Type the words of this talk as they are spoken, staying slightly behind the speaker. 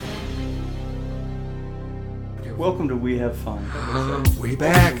Welcome to We Have Fun. We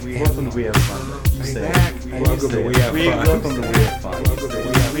back. Welcome to We Have Fun. You We say back. it. Welcome to We Have Fun. Welcome to We Have Fun. Welcome to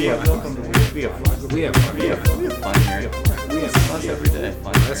We Have Fun. Welcome to We Have Fun. We have fun. We have fun. We have fun here. We have fun every day.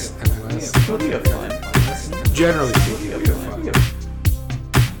 Fun Less here. and less. We have fun. Generally speaking, we have fun.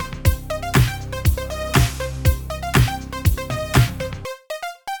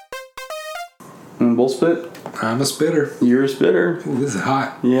 Bull spit? I'm a spitter. You're a spitter. Ooh, this is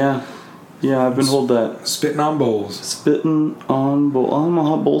hot. Yeah. Yeah, I've been told that. Spitting on bowls. Spitting on bowl. I'm a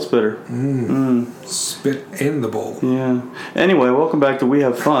hot bowl spitter. Spit in the bowl. Yeah. Anyway, welcome back to We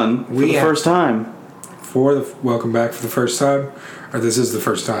Have Fun for the first time. Welcome back for the first time, or this is the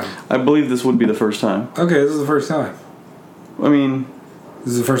first time? I believe this would be the first time. Okay, this is the first time. I mean,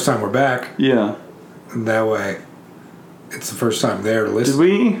 This is the first time we're back. yeah. And that way, it's the first time there to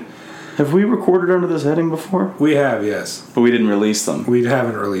listen. Have we recorded under this heading before? We have, yes. But we didn't release them. We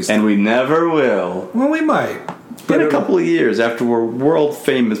haven't released And it. we never will. Well, we might. In a couple of years after we're world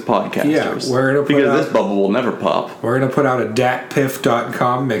famous podcasters. Yeah, we're gonna put because out- this bubble will never pop. We're going to put out a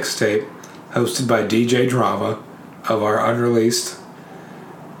datpiff.com mixtape hosted by DJ Drama of our unreleased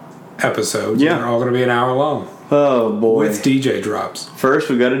episodes. Yeah. They're all going to be an hour long Oh boy. with DJ drops. First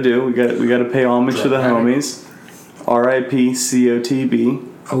we gotta pay homage to the Right. homies. R.I.P. COTB.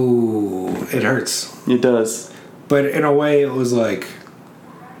 Oh, it hurts. It does. But in a way, it was like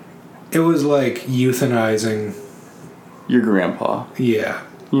euthanizing. Your grandpa. Yeah.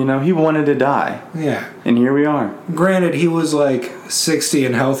 You know, he wanted to die. Yeah. And here we are. Granted, he was like 60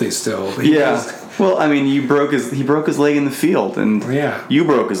 and healthy still. He Yeah. was- Well, I mean, he broke his leg in the field, and Yeah. you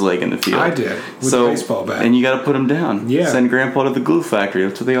broke his leg in the field. I did, with a baseball bat. And you got to put him down. Yeah. Send Grandpa to the glue factory.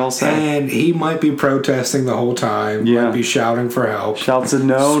 That's what they all say. And he might be protesting the whole time. Yeah. Might be shouting for help. Shouts of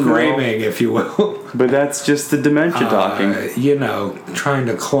no, Screaming, if you will. no. But that's just the dementia talking. Trying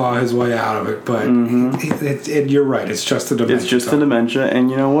to claw his way out of it. But you're right. It's just the dementia. It's just the dementia, and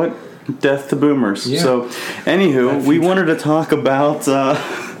you know what? Death to boomers. Yeah. So, anywho, we wanted to talk about.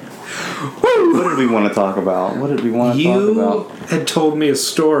 What did we want to talk about? What did we want to talk You about? had told me a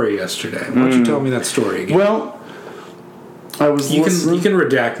story yesterday. Why don't you tell me that story again? Well, I was you listening. can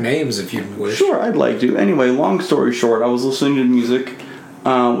redact names if you wish. Sure, I'd like to. Anyway, long story short, I was listening to music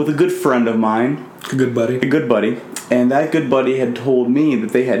with a good friend of mine, A good buddy. a good buddy, and that good buddy had told me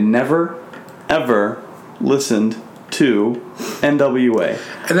that they had never, ever listened to NWA.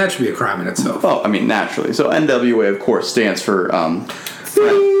 And that should be a crime in itself. Oh, I mean, naturally. So NWA, of course, stands for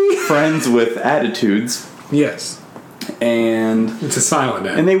Friends with Attitudes, Yes. and It's a silent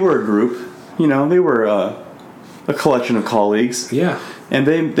and N. they were a group. You know, they were a collection of colleagues, Yeah. and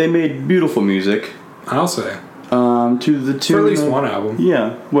they made beautiful music. I'll say. To the tune For at least of- one album.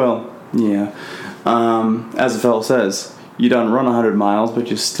 Yeah, well, yeah. As the fellow says, you done run 100 miles, but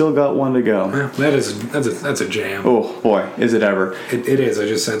you still got one to go. Yeah, that's a jam. Oh boy, is it ever? It is. I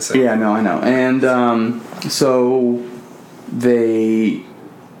just said so. Yeah, no, I know. And so they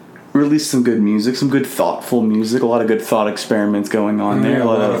released some good music, some good thoughtful music, a lot of good thought experiments going on there. Yeah, a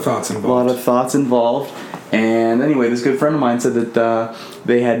lot of thoughts A involved. lot of thoughts involved. And anyway, this good friend of mine said that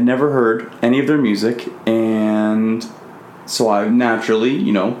they had never heard any of their music, and so I naturally,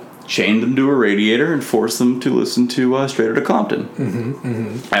 chained them to a radiator and forced them to listen to Straight Outta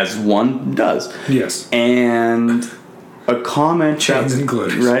Compton, as one does. Yes. And a comment Chains and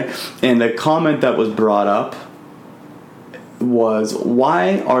glitters. right, and a comment that was brought up was,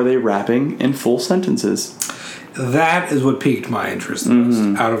 why are they rapping in full sentences? That is what piqued my interest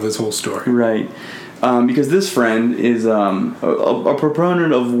most out of this whole story. Right. Because this friend is a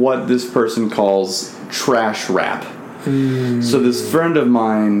proponent of what this person calls trash rap. So this friend of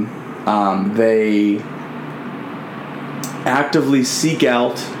mine, they actively seek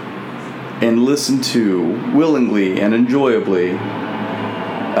out and listen to willingly and enjoyably,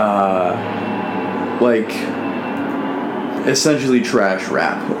 essentially trash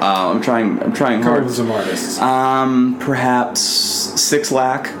rap. I'm trying Call hard. them some artists. Perhaps 6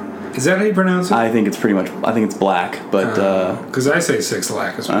 Lack. Is that how you pronounce it? I think it's Black, but Because I say 6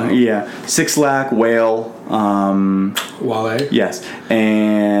 Lack as well. yeah, 6 Lack, Whale, Wale. yes,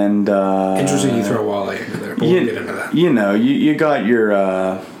 and Interesting you throw Wale into there, but we'll get into that. You know, you got your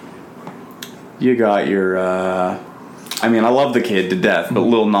I mean, I love the kid to death, but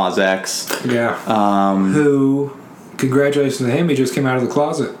Lil Nas X, Yeah. Who, congratulations to him, he just came out of the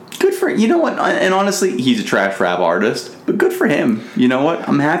closet. good for, you know what, and honestly, he's a trash rap artist, but good for him. You know what,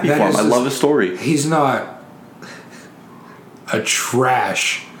 I'm happy That for him. is I just- love his story. He's not a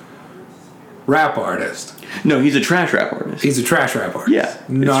trash rap artist. No, he's a trash rap artist. He's a trash rap artist. Yeah,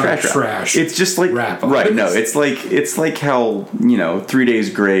 Not it's a rap. trash. It's just like rap right. artist. No, it's like how 3 Days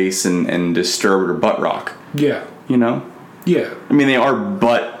Grace and Disturbed or Butt Rock. Yeah. You know? Yeah. I mean, they are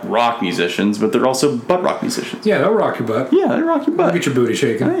butt rock musicians, but they're also butt rock musicians. Yeah, they'll rock your butt. Yeah, they rock your butt. They'll get your booty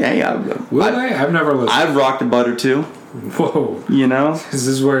shaking. Yeah. Will they? I've never listened. I've rocked a butt or two. Whoa. You know? Is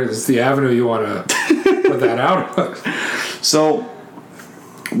this where it's the avenue you want to put that out of? So,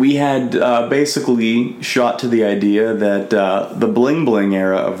 we had basically shot to the idea that the bling bling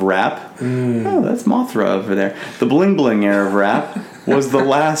era of rap. Oh, that's Mothra over there. The bling bling era of rap was the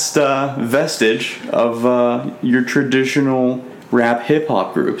last vestige of your traditional rap hip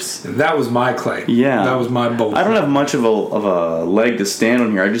hop groups. That was my claim. Yeah, that was my bold. I don't have much of a leg to stand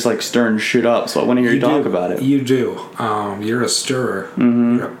on here. I just like stirring shit up, so I want to hear you talk about it. You do. You're a stirrer.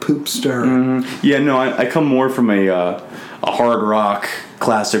 Mm-hmm. You're a poop stirrer. Mm-hmm. Yeah, no, I come more from a hard rock,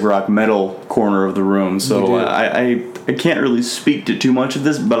 classic rock, metal corner of the room, so I can't really speak to too much of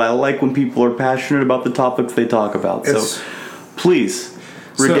this, but I like when people are passionate about the topics they talk about. So please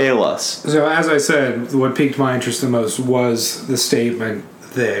regale us. So as I said, what piqued my interest the most was the statement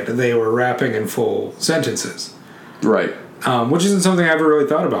that they were rapping in full sentences. Right. Which isn't something I ever really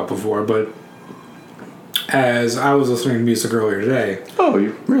thought about before, but as I was listening to music earlier today. Oh,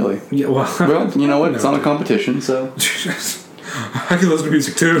 you really? Yeah, well, you know what? It's not a competition, so. I can listen to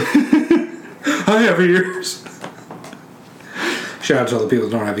music too. I have ears. Shout out to all the people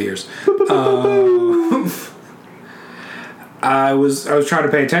that don't have ears. I was trying to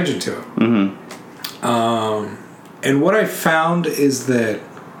pay attention to it. Mm-hmm. And what I found is that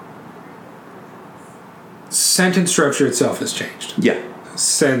sentence structure itself has changed. Yeah.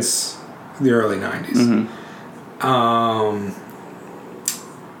 Since the early 90s. Mm-hmm.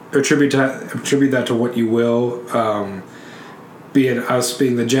 Attribute that to what you will. Be it us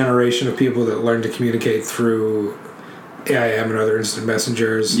being the generation of people that learned to communicate through AIM and other instant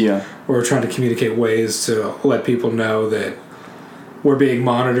messengers. Yeah. Or trying to communicate ways to let people know that we're being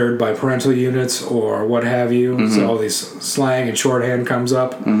monitored by parental units or what have you. Mm-hmm. So all these slang and shorthand comes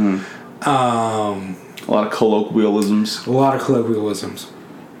up. Mm-hmm. A lot of colloquialisms.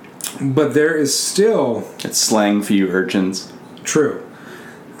 But there is still... It's slang for you urchins. True.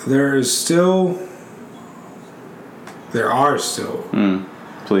 There are still...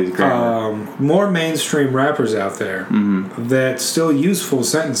 Please, more mainstream rappers out there that still use full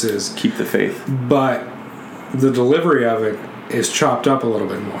sentences. Keep the faith. But the delivery of it is chopped up a little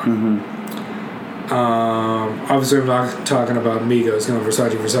bit more. Mm-hmm. Obviously, I'm not talking about Migos going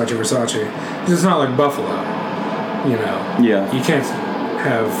Versace. It's not like Buffalo. You know? Yeah. You can't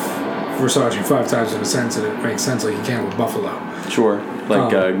have Versace 5 times in a sentence and it makes sense like you can with Buffalo. Sure.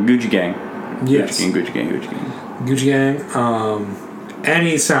 Like Gucci Gang. Yes. Gucci Gang. Gucci Gang.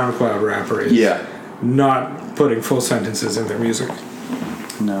 Any SoundCloud rapper is not putting full sentences in their music.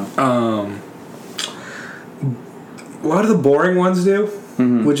 No. A lot of the boring ones do,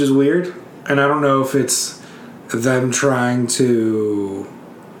 which is weird. And I don't know if it's them trying to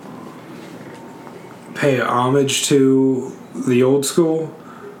pay homage to the old school,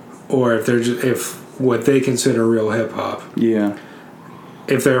 or if they're if what they consider real hip hop. Yeah.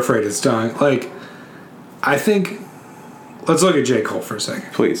 If they're afraid it's dying, like I think. Let's look at J. Cole for a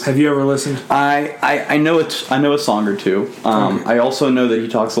second. Please. Have you ever listened? I know a song or two. Okay. I also know that he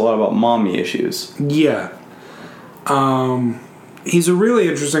talks a lot about mommy issues. Yeah. He's a really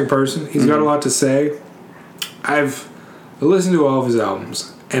interesting person. He's got a lot to say. I've listened to all of his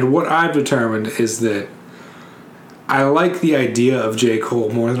albums, and what I've determined is that I like the idea of J. Cole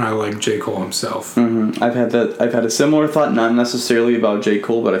more than I like J. Cole himself. Mm-hmm. I've had a similar thought, not necessarily about J.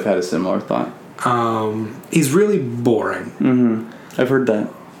 Cole, but I've had a similar thought. He's really boring. Mm-hmm. I've heard that.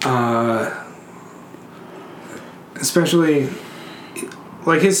 Especially,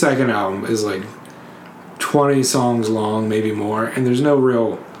 like his second album is like 20 songs long, maybe more, and there's no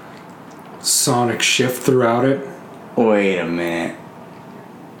real sonic shift throughout it. Wait a minute.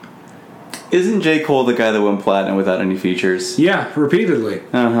 Isn't J. Cole the guy that went platinum without any features? Yeah, repeatedly.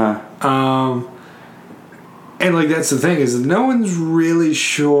 Uh-huh. And like that's the thing is no one's really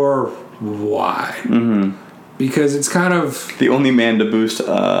sure why. Mm-hmm. Because it's kind of the only man to boost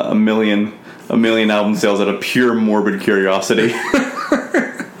a million album sales out of pure morbid curiosity.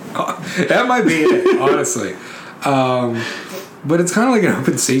 That might be it, honestly. But it's kind of like an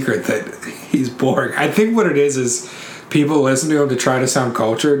open secret that he's boring. I think what it is people listen to him to try to sound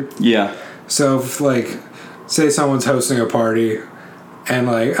cultured. Yeah. So if, like, say someone's hosting a party and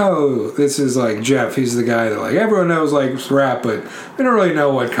like, oh, this is like Jeff, he's the guy that like everyone knows likes rap, but they don't really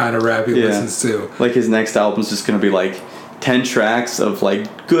know what kind of rap he listens to. Like his next album's just gonna be like 10 tracks of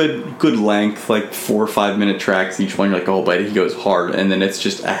like good length, like 4 or 5 minute tracks each one. You're like, oh, but he goes hard, and then it's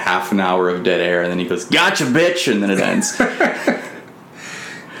just a half an hour of dead air, and then he goes, gotcha, bitch, and then it ends.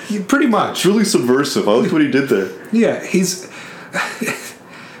 Pretty much. really subversive. I like what he did there. Yeah, he's...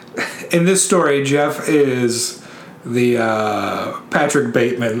 In this story, Jeff is the Patrick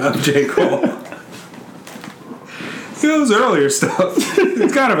Bateman of J. Cole. He knows earlier stuff.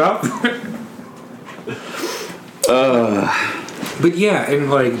 It's kind of out there. But yeah,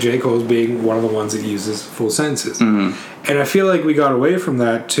 and like J. Cole's being one of the ones that uses full sentences. Mm-hmm. And I feel like we got away from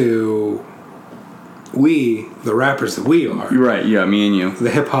that to we, the rappers that we are. Right, yeah, me and you.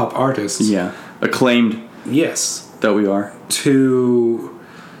 The hip-hop artists. Yeah. Acclaimed. Yes. That we are. To...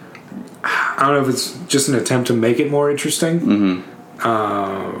 I don't know if it's just an attempt to make it more interesting.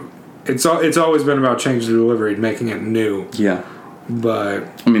 Mm-hmm. It's always been about changing the delivery and making it new. Yeah. But...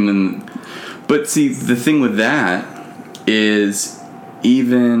 I mean, but see, the thing with that is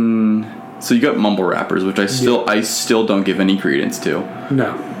even... So you got mumble rappers, which I still don't give any credence to.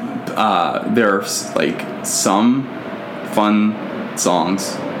 No. There's like some fun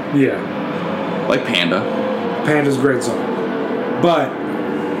songs. Yeah. Like Panda. Panda's a great song. But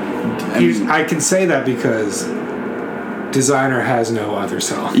I can say that because Designer has no other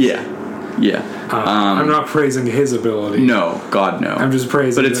song. Yeah. Yeah. I'm not praising his ability. No, God no. I'm just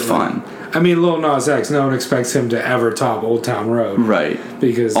praising. But it's fun. I mean, Lil Nas X, no one expects him to ever top Old Town Road. Right.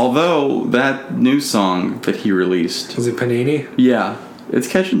 Because... Although, that new song that he released... Was it Panini? Yeah. It's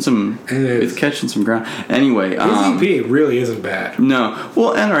catching some... It's catching some ground. Anyway... His EP really isn't bad. No.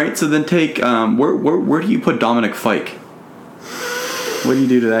 Well, and alright, so then take... where do you put Dominic Fike? What do you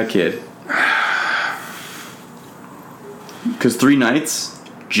do to that kid? Because 3 Nights,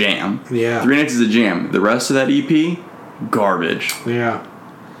 jam. Yeah. 3 Nights is a jam. The rest of that EP, garbage. Yeah.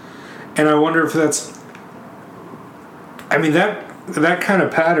 And I wonder if that's... I mean, that kind of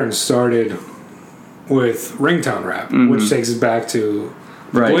pattern started with ringtone rap, which takes us back to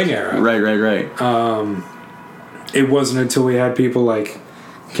the Bling era. Right. It wasn't until we had people like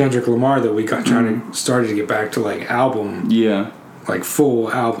Kendrick Lamar that we got started to get back to like album... Yeah. Like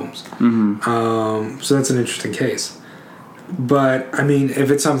full albums. Mm-hmm. So that's an interesting case. But, I mean, if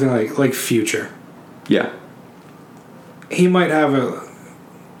it's something like Future... Yeah. He might have a...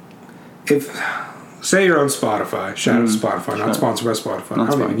 Say you're on Spotify. Shout out to Spotify. Not sponsored by Spotify. I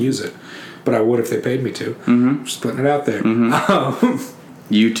don't even use it. But I would if they paid me to. Mm-hmm. Just putting it out there.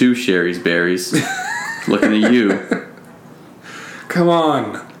 Mm-hmm. You too, Sherry's Berries. Looking at you. Come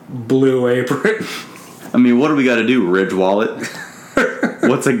on, Blue Apron. I mean, what do we got to do, Ridge Wallet?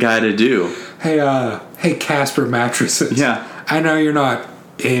 What's a guy to do? Hey, Casper Mattresses. Yeah. I know you're not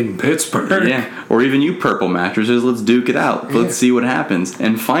in Pittsburgh. Yeah. Or even you Purple Mattresses. Let's duke it out. Let's see what happens.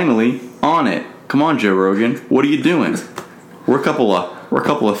 And finally, on it. Come on, Joe Rogan. What are you doing? We're a couple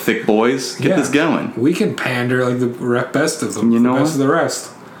of thick boys. Get this going. We can pander like the best of them. You know, the best of the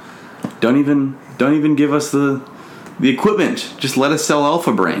rest. Don't even give us the equipment. Just let us sell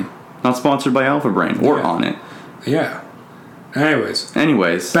Alpha Brain. Not sponsored by Alpha Brain or on it. Yeah. Anyways.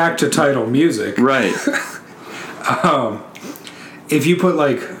 Back to title music. Right. If you put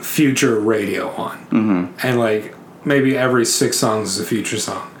like Future radio on, and like maybe every 6 songs is a Future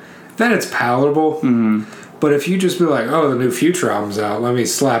song, then it's palatable. Mm-hmm. But if you just be like, oh, the new Future album's out, let me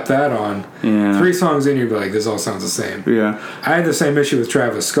slap that on. Yeah. 3 songs in, you'd be like, this all sounds the same. Yeah. I had the same issue with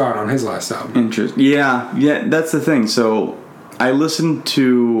Travis Scott on his last album. Interesting. Yeah, that's the thing. So I listened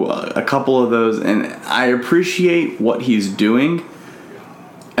to a couple of those, and I appreciate what he's doing.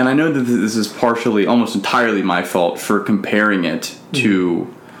 And I know that this is partially, almost entirely my fault for comparing it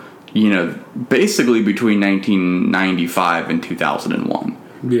to, basically between 1995 and 2001.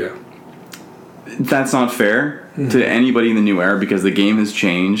 Yeah. That's not fair to anybody in the new era because the game has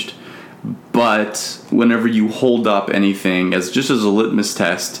changed. But whenever you hold up anything as a litmus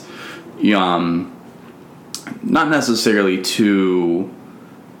test, not necessarily to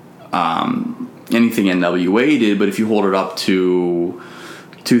anything NWA did, but if you hold it up to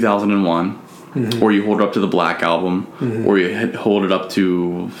 2001, or you hold it up to the Black Album, or you hold it up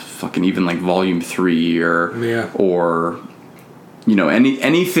to fucking even like Volume 3, or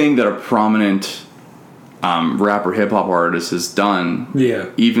anything that a prominent rapper hip hop artist has done,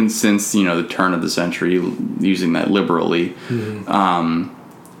 even since the turn of the century, using that liberally,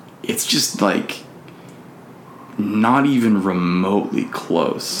 it's just like not even remotely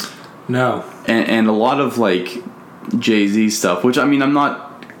close. No. And a lot of like Jay-Z stuff, which I mean,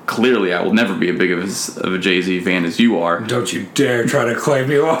 I will never be as big of a Jay-Z fan as you are. Don't you dare try to claim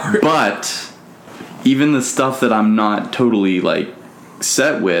you are. But even the stuff that I'm not totally like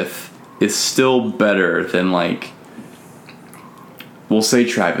set with is still better than like, we'll say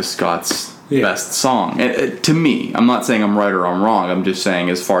Travis Scott's best song. To me, I'm not saying I'm right or I'm wrong. I'm just saying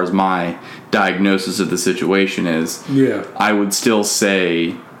as far as my diagnosis of the situation is, I would still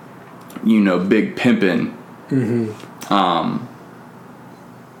say Big Pimpin'.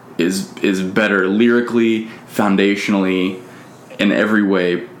 Is better lyrically, foundationally, in every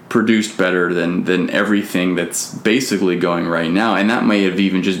way, produced better than everything that's basically going right now. And that may have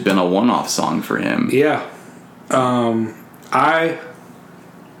even just been a one-off song for him. Yeah. I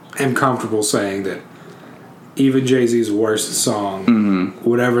am comfortable saying that even Jay-Z's worst song,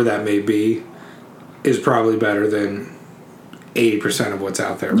 whatever that may be, is probably better than 80% of what's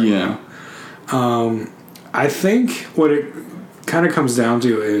out there right now. I think what it kind of comes down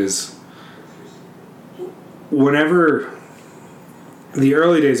to is whenever the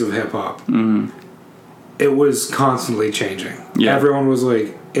early days of hip-hop, it was constantly changing. Yeah. Everyone was,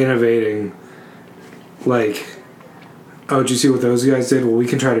 like, innovating, like, oh, did you see what those guys did? Well, we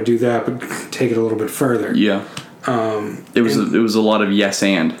can try to do that, but take it a little bit further. Yeah. It was a lot of yes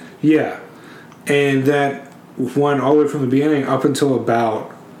and. Yeah. And that went all the way from the beginning up until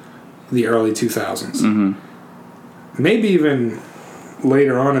about the early 2000s. Maybe even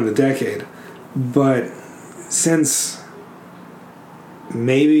later on in the decade. But since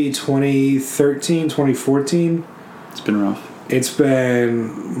maybe 2013, 2014... It's been rough. It's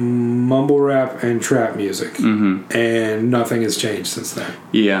been mumble rap and trap music. And nothing has changed since then.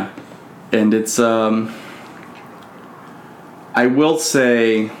 Yeah. And it's... I will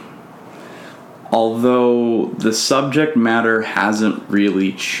say... Although the subject matter hasn't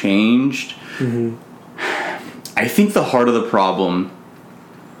really changed, I think the heart of the problem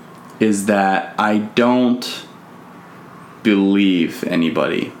is that I don't believe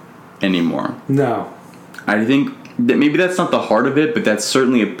anybody anymore. No. I think that maybe that's not the heart of it, but that's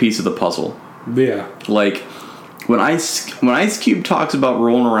certainly a piece of the puzzle. Yeah. Like, when Ice Cube talks about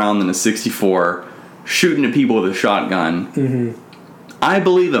rolling around in a 64, shooting at people with a shotgun, I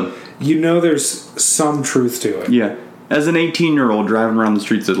believe him. There's some truth to it. Yeah. As an 18-year-old driving around the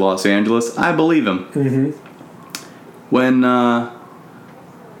streets of Los Angeles, I believe him. When,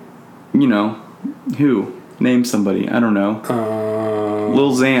 who? Name somebody. I don't know.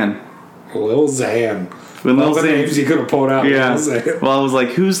 Lil Xan. Lil Xan. When all the names you could have pulled out. Yeah. Well, I was like,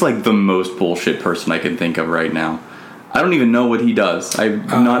 who's like the most bullshit person I can think of right now? I don't even know what he does. I've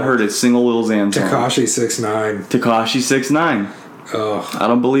not heard a single Lil Xan song. Tekashi 6ix9ine. Tekashi 6ix9ine. Ugh. I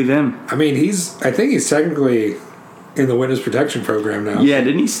don't believe him. I mean, I think he's technically in the witness protection program now. Yeah,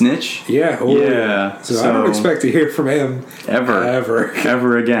 didn't he snitch? Yeah. Yeah. So I don't expect to hear from him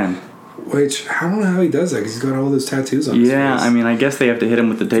ever again. Which, I don't know how he does that, because he's got all those tattoos on his face. Yeah, I mean, I guess they have to hit him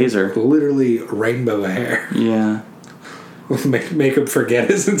with the taser. Literally rainbow hair. Yeah. Make him forget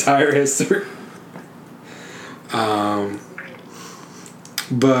his entire history.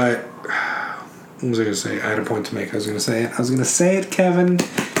 But... what was I going to say? I had a point to make. I was going to say it. Kevin.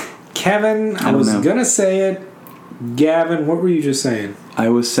 I was going to say it. Gavin, what were you just saying? I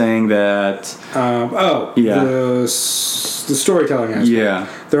was saying that... the storytelling aspect. Yeah.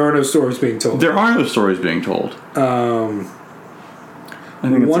 There are no stories being told. There are no stories being told. I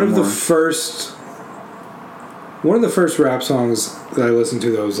think one of the first rap songs that I listened to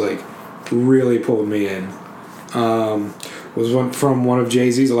that was like really pulled me in was from one of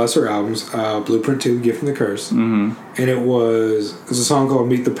Jay-Z's lesser albums, Blueprint 2, The Gift and the Curse. And it was a song called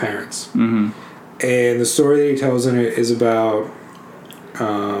Meet the Parents. And the story that he tells in it is about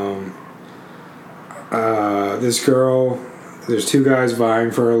this girl. There's two guys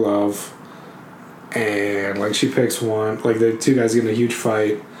vying for her love, and like she picks one. Like the two guys get in a huge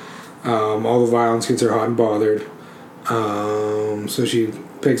fight. All the violence gets her hot and bothered. So she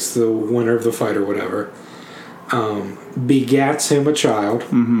picks the winner of the fight or whatever. Begats him a child.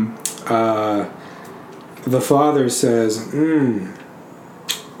 The father says,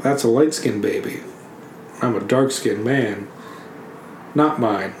 that's a light-skinned baby. I'm a dark-skinned man. Not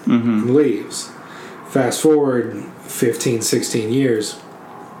mine. And leaves. Fast forward 15, 16 years.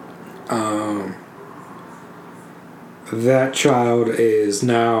 That child is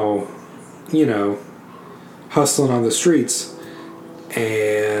now, hustling on the streets.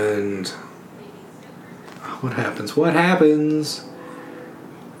 And what happens?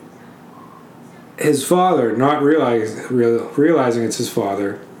 His father, not realizing it's his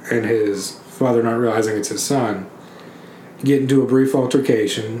father, and his father not realizing it's his son, get into a brief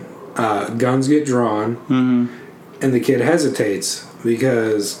altercation. Guns get drawn, and the kid hesitates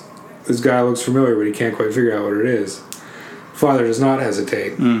because this guy looks familiar, but he can't quite figure out what it is. Father does not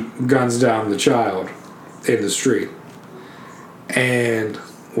hesitate. Guns down the child in the street. And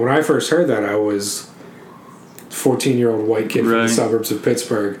when I first heard that, I was a 14-year-old white kid from the suburbs of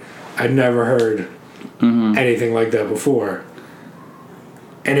Pittsburgh. I'd never heard anything like that before.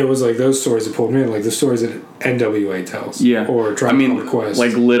 And it was like those stories that pulled me in, like the stories that NWA tells. Yeah. Or Tribe Called Quest.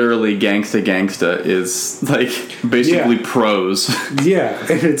 Like literally Gangsta Gangsta is like basically prose. Yeah.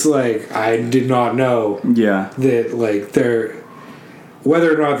 And it's like, I did not know that like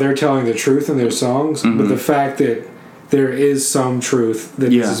whether or not they're telling the truth in their songs, but the fact that there is some truth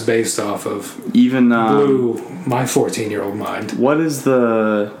that this is based off of even blew my 14-year-old mind. What is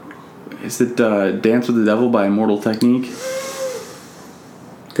it Dance with the Devil by Immortal Technique?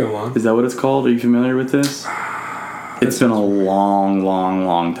 Go on. Is that what it's called? Are you familiar with this? It's been a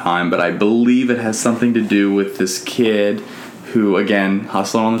long time, but I believe it has something to do with this kid who, again,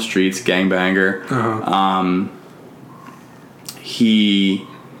 hustling on the streets, gangbanger. He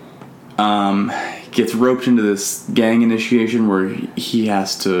gets roped into this gang initiation where he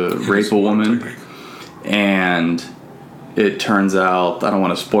has to rape a woman. And it turns out, I don't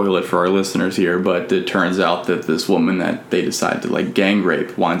want to spoil it for our listeners here, but it turns out that this woman that they decide to like gang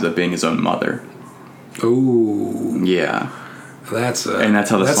rape winds up being his own mother. Ooh. Yeah. That's how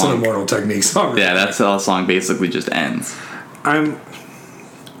the song, an Immortal Technique song. Yeah, that's how the song basically just ends.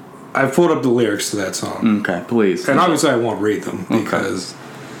 I've pulled up the lyrics to that song. Okay, please. And obviously I won't read them because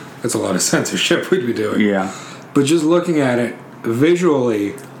it's a lot of censorship we'd be doing. Yeah. But just looking at it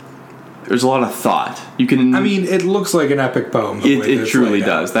visually, there's a lot of thought. You can. I mean, it looks like an epic poem. It truly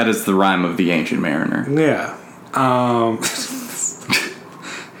does. That is the rhyme of the Ancient Mariner. Yeah.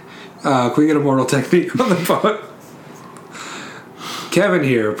 Can we get Immortal Technique on the phone? Kevin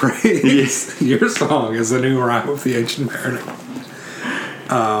here praised your song as the new rhyme of the Ancient Mariner.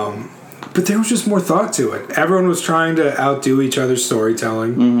 But there was just more thought to it. Everyone was trying to outdo each other's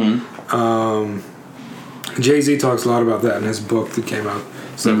storytelling. Jay-Z talks a lot about that in his book that came out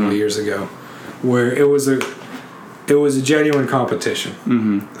several years ago, where it was a genuine competition.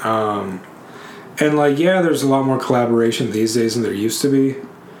 And like, yeah, there's a lot more collaboration these days than there used to be,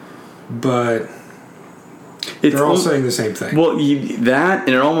 but they're all saying the same thing. Well, and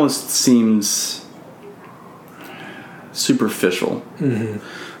it almost seems superficial.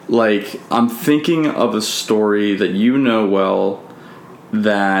 Like, I'm thinking of a story that you know well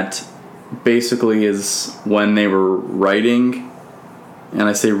that basically is when they were writing, and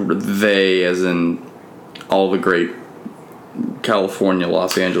I say they as in all the great California,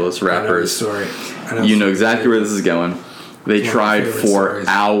 Los Angeles rappers. I know you know exactly where this is going. They tried for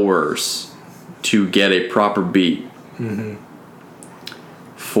hours to get a proper beat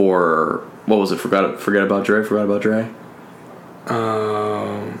for, what was it? Forget About Dre?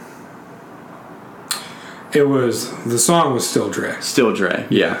 The song was Still Dre. Still Dre,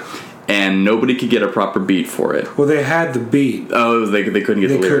 yeah. And nobody could get a proper beat for it. Well, they had the beat. Oh, they couldn't get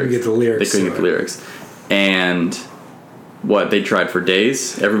the lyrics. They couldn't get the lyrics. They couldn't get the lyrics. And they tried for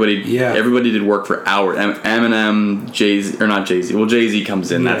days. Everybody did work for hours. Eminem, Jay-Z, or not Jay-Z. Well, Jay-Z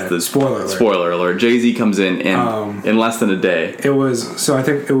comes in. That's the spoiler alert. Jay-Z comes in less than a day. I think it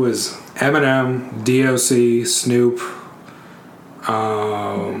was Eminem, DOC, Snoop,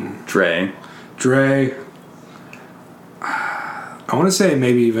 Dre. I want to say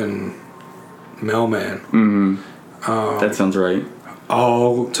maybe even Mailman. That sounds right.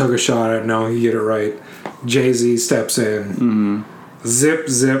 All took a shot at no, you get it right. Jay-Z steps in. Zip.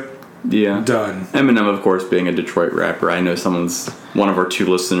 Yeah. Done. Eminem, of course, being a Detroit rapper, I know one of our two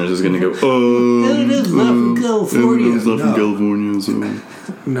listeners is going to go, Eminem's not from California. Eminem's not from California, so.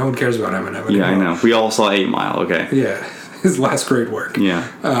 No one cares about Eminem anymore. Yeah, I know. We all saw 8 Mile, okay. Yeah. His last great work. Yeah.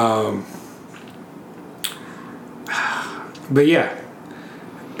 But yeah.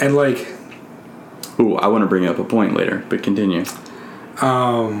 And like... Ooh, I want to bring up a point later, but continue.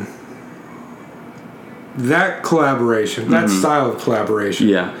 That collaboration, that style of collaboration,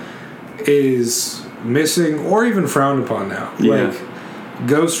 is missing or even frowned upon now. Yeah. Like,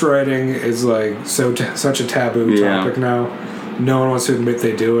 ghostwriting is like such a taboo topic now. No one wants to admit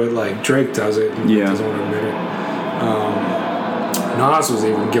they do it. Like Drake does it, and doesn't want to admit it. Nas was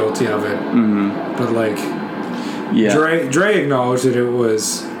even guilty of it, but like, Dre acknowledged that it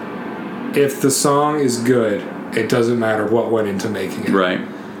was, if the song is good, it doesn't matter what went into making it. Right.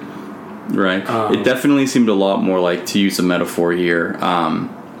 It definitely seemed a lot more like, to use a metaphor here,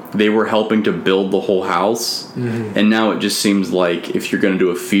 they were helping to build the whole house, and now it just seems like if you're going to do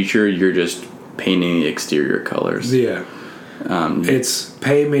a feature, you're just painting the exterior colors. Yeah. It's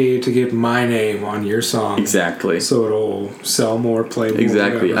pay me to get my name on your song. Exactly. So it'll sell more, play more.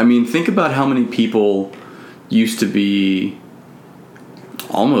 Exactly. Whatever. I mean, think about how many people used to be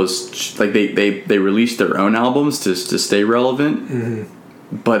almost like they released their own albums to stay relevant.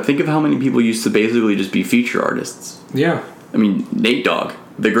 But think of how many people used to basically just be feature artists. Yeah. I mean, Nate Dogg,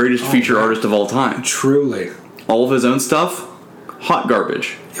 the greatest feature artist of all time. Truly. All of his own stuff, hot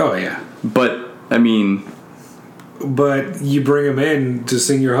garbage. Oh yeah. But I mean, but you bring him in to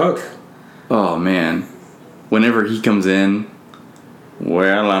sing your hook. Oh man, whenever he comes in,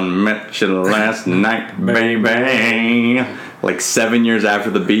 well, I met you last night, baby. Like 7 years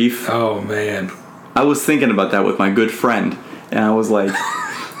after the beef. Oh man, I was thinking about that with my good friend, and I was like,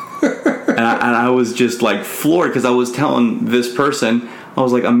 and I was just like floored because I was telling this person, I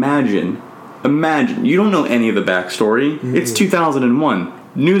was like, imagine, you don't know any of the backstory. Mm-hmm. It's 2001.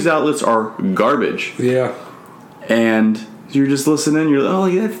 News outlets are garbage. Yeah, and you're just listening. You're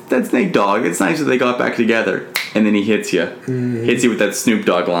like, oh, that's Nate Dogg. It's nice that they got back together. And then he hits you. Mm-hmm. Hits you with that Snoop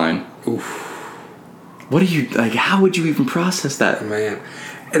Dogg line. Oof. What do you, like, how would you even process that? Man.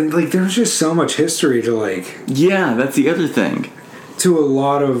 And, like, there's just so much history to, like... Yeah, that's the other thing. To a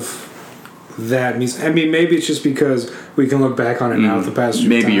lot of that music. I mean, maybe it's just because we can look back on it now with the past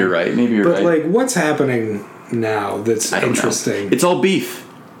Maybe time. You're right. Maybe you're right. But, like, what's happening now that's interesting? It's all beef.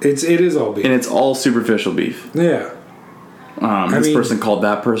 It is all beef. And it's all superficial beef. Yeah. This person called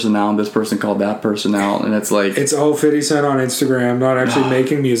that person out, and this person called that person out, and it's like... It's all 50 Cent on Instagram, not actually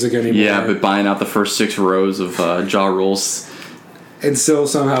making music anymore. Yeah, but buying out the first 6 rows of Ja Rule's... And still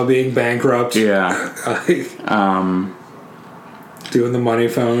somehow being bankrupt. Yeah. Doing the money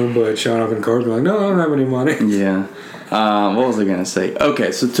phone, but showing up in court being like, no, I don't have any money. Yeah. What was I going to say?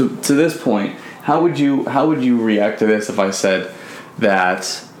 Okay, so to this point, how would you react to this if I said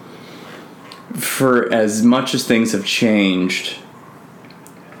that... For as much as things have changed,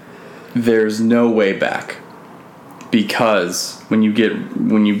 there's no way back, because when you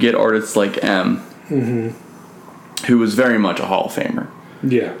get artists like M, mm-hmm. who was very much a Hall of Famer,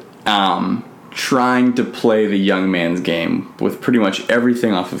 yeah, trying to play the young man's game with pretty much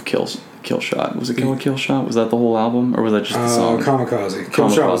everything off of Kill Shot. Was it Kill Shot? Was that the whole album, or was that just the song? Kamikaze. Kill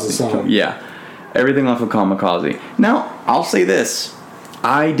Shot was the song. Yeah, everything off of Kamikaze. Now I'll say this.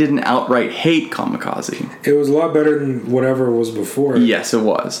 I didn't outright hate Kamikaze. It was a lot better than whatever was before. Yes, it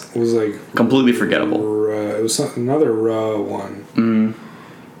was. It was like... completely forgettable. It was another one. Mm.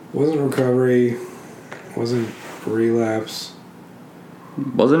 Wasn't Recovery. Wasn't Relapse.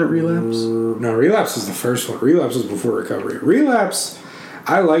 Wasn't it Relapse? No, Relapse was the first one. Relapse was before Recovery. Relapse...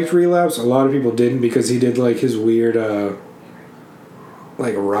 I liked Relapse. A lot of people didn't because he did like his weird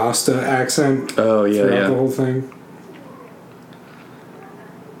like Rasta accent. Oh, yeah, throughout the whole thing.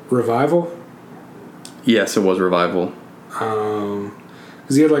 Revival? Yes, it was Revival.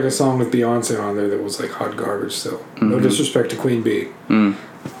 Because he had like a song with Beyonce on there that was like hot garbage still. Mm-hmm. No disrespect to Queen Bee. Mm.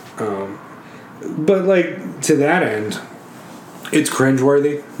 But like to that end, it's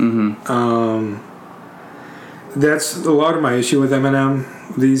cringeworthy. Mm-hmm. That's a lot of my issue with Eminem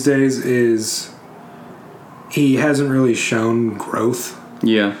these days is he hasn't really shown growth.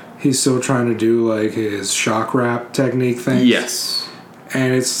 Yeah. He's still trying to do like his shock rap technique thing. Yes.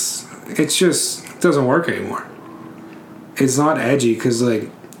 And it's just it doesn't work anymore. It's not edgy because like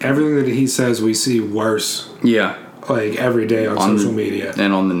everything that he says we see worse. Yeah. Like every day on social media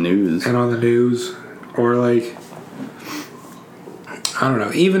and on the news or like I don't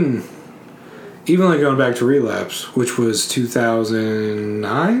know even like going back to Relapse, which was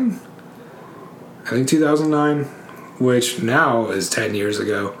 2009. I think 2009, which now is 10 years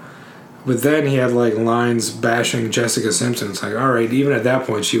ago. But then he had like lines bashing Jessica Simpson. It's like, all right, even at that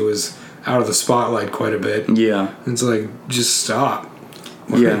point, she was out of the spotlight quite a bit. Yeah. It's like, just stop.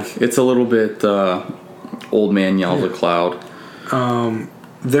 Like, yeah, it's a little bit old man yells at cloud.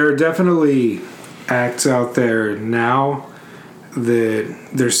 There are definitely acts out there now that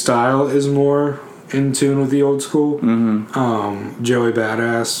their style is more in tune with the old school. Mm-hmm. Joey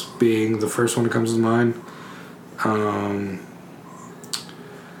Badass being the first one that comes to mind.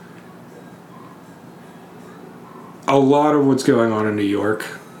 A lot of what's going on in New York,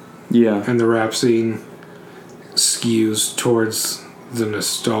 and the rap scene skews towards the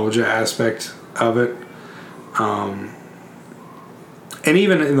nostalgia aspect of it. And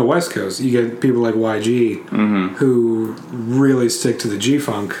even in the West Coast, you get people like YG, mm-hmm. who really stick to the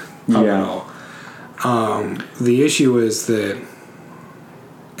G-Funk of it all. The issue is that,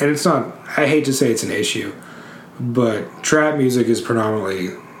 and it's not, I hate to say it's an issue, but trap music is predominantly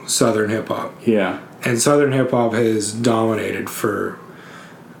Southern hip-hop. Yeah. And Southern hip-hop has dominated for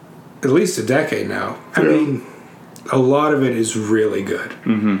at least a decade now. I mean, a lot of it is really good.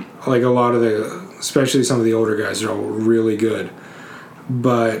 Mm-hmm. Like a lot of especially some of the older guys are all really good.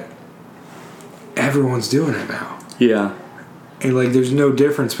 But everyone's doing it now. Yeah. And like there's no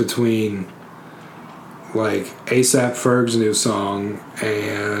difference between like A$AP Ferg's new song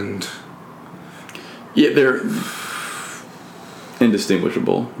and... Yeah, they're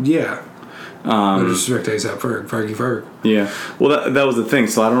indistinguishable. Yeah. No disrespect to A$AP Ferg, Fergie Ferg. Yeah. Well, that was the thing.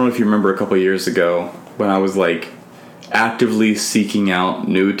 So I don't know if you remember a couple of years ago when I was like actively seeking out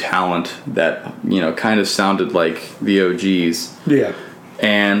new talent that, kind of sounded like the OGs. Yeah.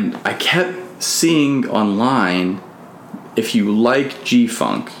 And I kept seeing online, if you like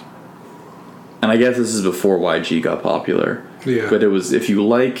G-Funk, and I guess this is before YG got popular. Yeah. But it was, if you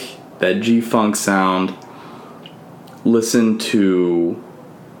like that G-Funk sound, listen to...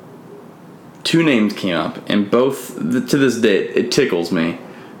 Two names came up, and both, to this day, it tickles me.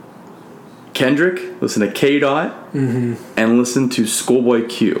 Kendrick, listen to K-Dot, and listen to Schoolboy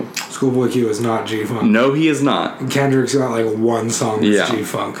Q. Schoolboy Q is not G-Funk. No, he is not. Kendrick's got like one song that's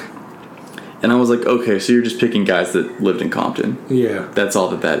G-Funk. And I was like, okay, so you're just picking guys that lived in Compton. Yeah. That's all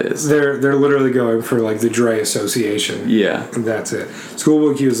that is. They're literally going for like the Dre Association. Yeah. And that's it.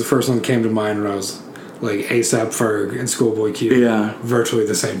 Schoolboy Q is the first one that came to mind when I was like A$AP Ferg and Schoolboy Q. Yeah. Virtually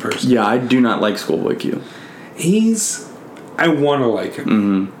the same person. Yeah, I do not like Schoolboy Q. I want to like him.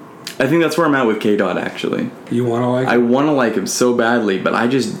 Mm-hmm. I think that's where I'm at with K-Dot, actually. You want to like him? I want to like him so badly, but I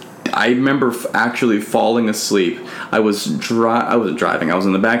remember actually falling asleep. I wasn't driving. I was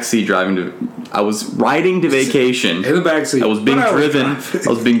in the back seat I was riding to vacation. In the back seat. I was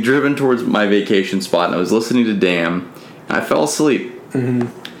being driven towards my vacation spot, and I was listening to Damn, and I fell asleep. Mm-hmm.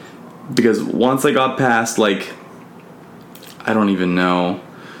 Because once I got past, like, I don't even know,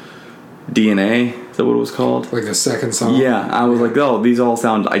 DNA? Is that what it was called? Like the second song? Yeah, I was like, oh, these all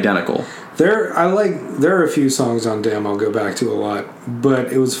sound identical. There are a few songs on Damn I'll go back to a lot,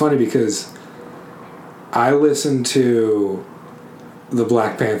 but it was funny because I listened to the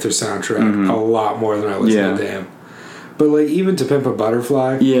Black Panther soundtrack a lot more than I listened to Damn. But like even To Pimp a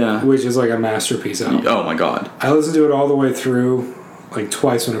Butterfly, which is like a masterpiece album. Oh my god. I listened to it all the way through like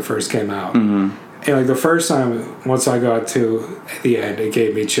twice when it first came out. And like the first time, once I got to the end, it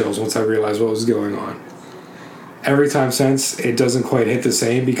gave me chills once I realized what was going on. Every time since, it doesn't quite hit the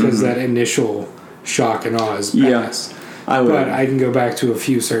same because that initial shock and awe is past. But I can go back to a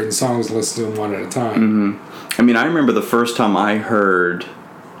few certain songs and listen to them one at a time. I mean, I remember the first time I heard... what's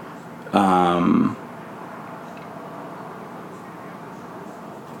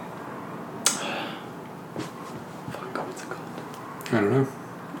it called? I don't know.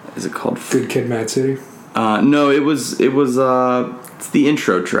 Is it called... Good Kid, Mad City? No, it was it's the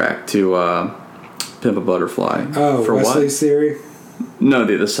intro track to Pimp a Butterfly. Oh, for Wesley's Theory? No,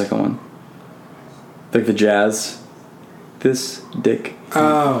 the second one. Like the jazz. This dick.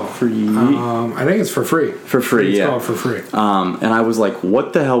 Oh. Free. I think it's For Free. For Free, It's called For Free. And I was like,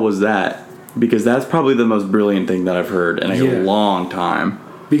 what the hell was that? Because that's probably the most brilliant thing that I've heard in a long time.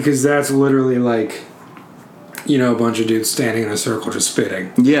 Because that's literally like, a bunch of dudes standing in a circle just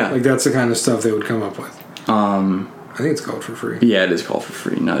spitting. Yeah. Like that's the kind of stuff they would come up with. I think it's called For Free. Yeah, it is called For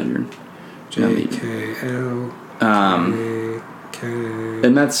Free. Not your... JKL.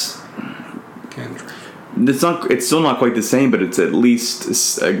 And that's... Kendrick. It's still not quite the same, but it's at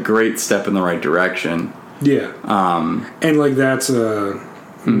least a great step in the right direction. Yeah. And like that's a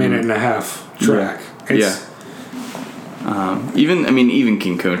minute and a half track. Even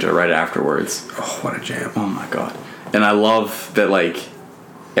King Kunta right afterwards. Oh, what a jam. Oh my god. And I love that like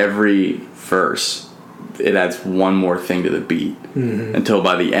every verse it adds one more thing to the beat until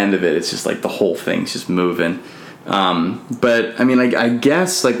by the end of it it's just like the whole thing's just moving. But I mean, I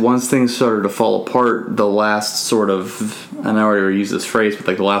guess like once things started to fall apart, the last sort of, and I already used this phrase, but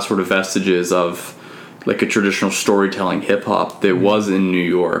like the last sort of vestiges of like a traditional storytelling hip hop that was in New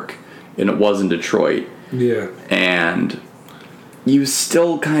York and it was in Detroit. Yeah. And you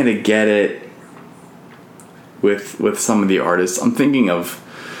still kind of get it with some of the artists. I'm thinking of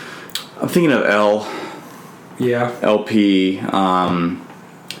L. Yeah. LP.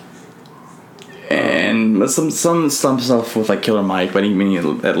 And some stuff with like Killer Mike, but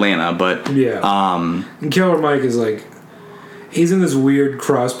even Atlanta. But yeah. And Killer Mike is like, he's in this weird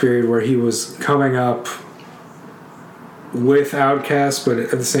cross period where he was coming up with Outkast, but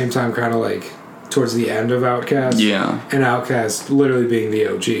at the same time kind of like towards the end of Outkast. Yeah. And Outkast literally being the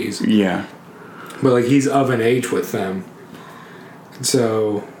OGs. Yeah. But like he's of an age with them.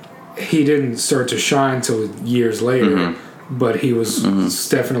 So he didn't start to shine till years later, but he was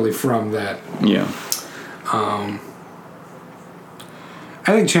definitely from that. Yeah. I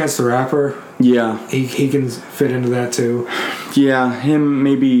think Chance the Rapper. Yeah. He can fit into that too. Yeah, him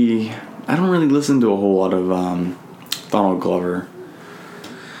maybe. I don't really listen to a whole lot of Donald Glover.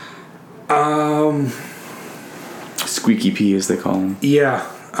 Squeaky P as they call him. Yeah.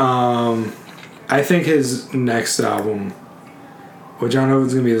 I think his next album, which I don't know if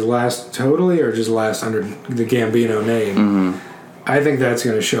it's going to be his last totally or just last under the Gambino name, I think that's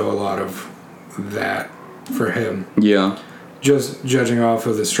going to show a lot of that for him. Yeah. Just judging off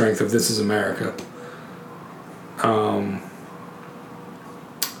of the strength of This Is America.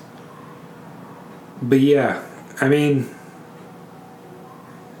 But yeah, I mean,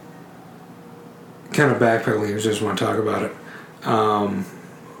 kind of backpedaling, I just want to talk about it.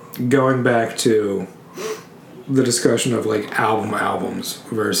 Going back to the discussion of like albums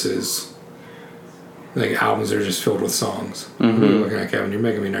versus like albums that are just filled with songs. What are you looking at, Kevin? You're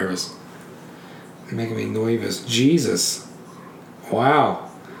making me nervous. You're making me nervous. Jesus.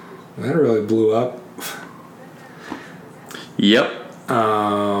 Wow. That really blew up. Yep.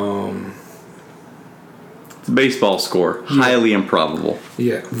 It's a baseball score. Yeah. Highly improbable.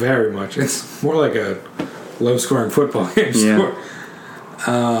 Yeah, very much. It's more like a low-scoring football game score.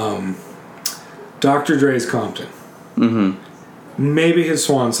 Dr. Dre's Compton. Maybe his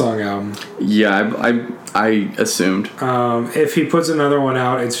swan song album. Yeah, I assumed. If he puts another one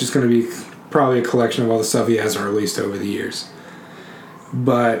out, it's just going to be probably a collection of all the stuff he hasn't released over the years.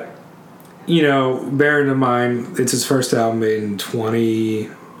 But, you know, bearing in mind, it's his first album in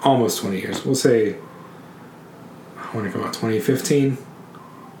almost 20 years. We'll say, when it came out, 2015?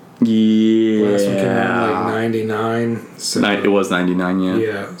 Yeah. Last one came out in like 99. So, it was 99, yeah.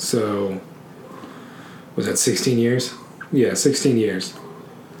 Yeah, so, was that 16 years? Yeah, 16 years.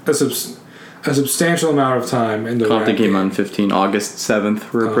 A substantial amount of time in the Compton came out in 15. August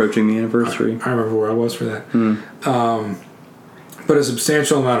 7th, we're approaching the anniversary. I remember where I was for that. But a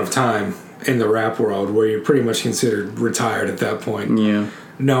substantial amount of time in the rap world where you're pretty much considered retired at that point. Yeah.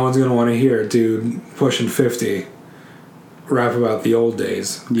 No one's going to want to hear a dude pushing 50 rap about the old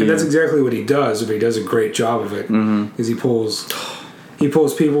days. Yeah. And that's exactly what he does, but he does a great job of it. Because he pulls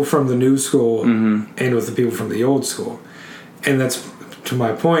people from the new school in with the people from the old school. And that's, to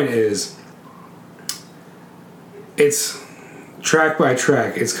my point, is it's track by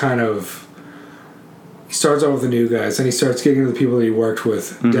track. It's kind of, he starts off with the new guys, and he starts getting to the people that he worked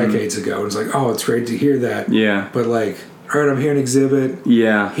with decades ago. And it's like, oh, it's great to hear that. Yeah. But like, all right, I'm hearing Exhibit.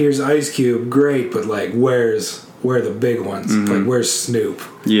 Yeah. Here's Ice Cube. Great, but like, where are the big ones? Like, where's Snoop?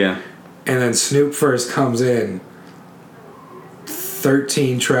 Yeah. And then Snoop first comes in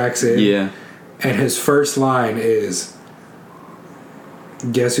 13 tracks in. Yeah. And his first line is,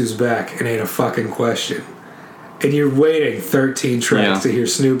 guess who's back? It ain't a fucking question. And you're waiting 13 tracks to hear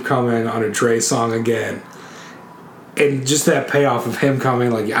Snoop come in on a Dre song again. And just that payoff of him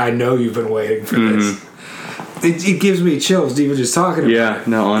coming, like, I know you've been waiting for this. It gives me chills even just talking about it. Yeah,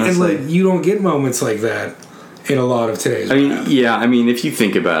 no, honestly. And, like, you don't get moments like that in a lot of today's rap. I mean, if you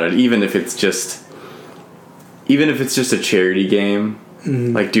think about it, even if it's just a charity game,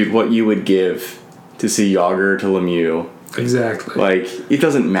 like, dude, what you would give to see Yager to Lemieux. Exactly. Like, it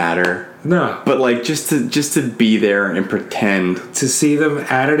doesn't matter. No. But like just to be there and pretend to see them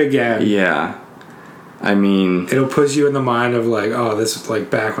at it again. Yeah. I mean, it'll put you in the mind of like, oh, this is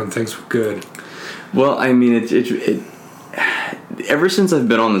like back when things were good. Well, I mean, it ever since I've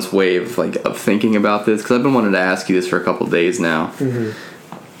been on this wave like of thinking about this, because I've been wanting to ask you this for a couple of days now.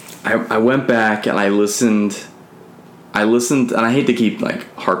 I went back and I listened, and I hate to keep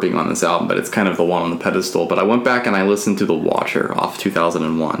like harping on this album, but it's kind of the one on the pedestal. But I went back and I listened to The Watcher off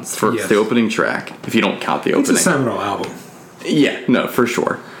 2001 for the opening track. If you don't count the opening, it's a seminal album. Yeah, no, for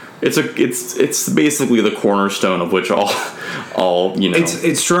sure. It's basically the cornerstone of which all you know.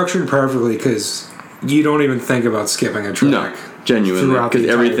 It's structured perfectly because you don't even think about skipping a track. No, genuinely, because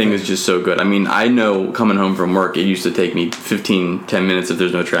everything is just so good. I mean, I know coming home from work, it used to take me 10 minutes if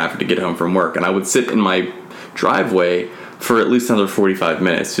there's no traffic to get home from work, and I would sit in my driveway for at least another 45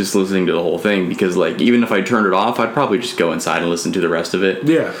 minutes just listening to the whole thing, because like even if I turned it off, I'd probably just go inside and listen to the rest of it.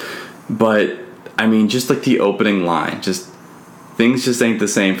 Yeah. But I mean, just like the opening line, just things just ain't the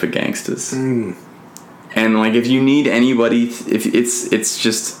same for gangsters. And like if you need anybody, if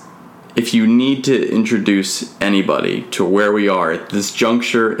you need to introduce anybody to where we are at this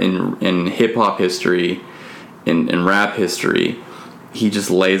juncture in hip hop history, in rap history, he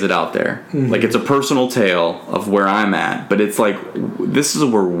just lays it out there. Like it's a personal tale of where I'm at, but it's like this is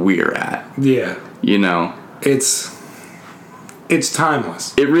where we're at. Yeah. You know? It's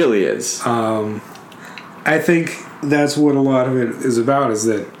timeless. It really is. I think that's what a lot of it is about, is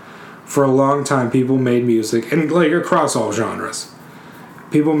that for a long time people made music, and like across all genres,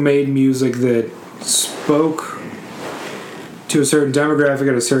 people made music that spoke to a certain demographic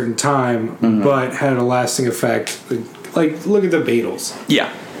at a certain time, but had a lasting effect. Like, look at the Beatles.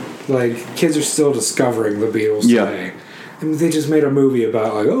 Yeah. Like, kids are still discovering the Beatles today. And they just made a movie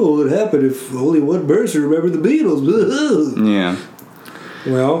about, like, oh, what would happen if only one person remembered the Beatles? Yeah.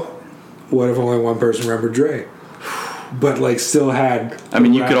 Well, what if only one person remembered Dre? but like still had. I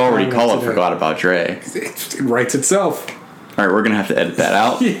mean, you rap could already lineup call it today. Forgot About Dre. It writes itself. All right, we're gonna have to edit that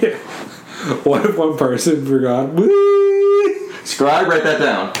out. Yeah. What if one person forgot? Scribe, write that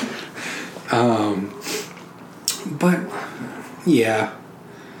down. But yeah,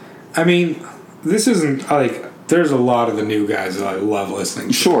 I mean, this isn't like. There's a lot of the new guys that I love listening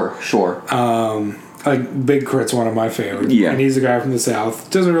to. Sure. Like Big Crit's one of my favorites. Yeah. And he's a guy from the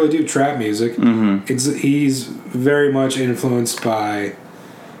South. Doesn't really do trap music. Mm-hmm. He's very much influenced by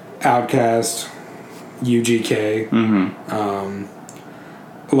Outkast, UGK. Mm-hmm.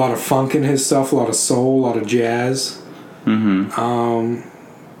 A lot of funk in his stuff, a lot of soul, a lot of jazz. Mm-hmm.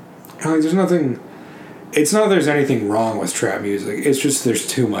 Like there's nothing. It's not that there's anything wrong with trap music. It's just there's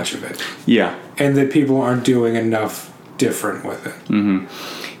too much of it. Yeah. And that people aren't doing enough different with it. Mm-hmm.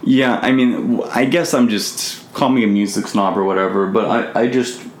 Yeah, I mean, I guess I'm just, call me a music snob or whatever, but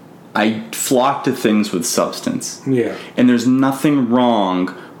I flock to things with substance. Yeah. And there's nothing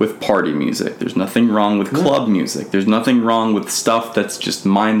wrong with party music. There's nothing wrong with club music. There's nothing wrong with stuff that's just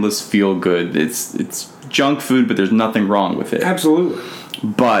mindless, feel good. It's junk food, but there's nothing wrong with it. Absolutely.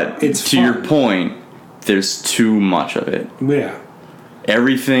 But it's to fun. your point, there's too much of it. Yeah.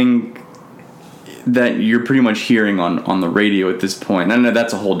 Everything that you're pretty much hearing on the radio at this point. I know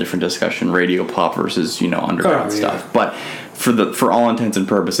that's a whole different discussion, radio pop versus, underground stuff. But for all intents and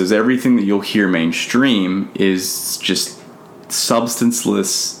purposes, everything that you'll hear mainstream is just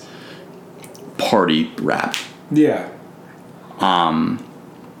substanceless party rap. Yeah. And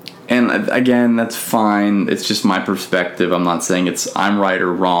again, that's fine. It's just my perspective. I'm not saying I'm right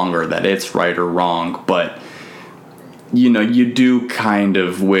or wrong or that it's right or wrong, but you do kind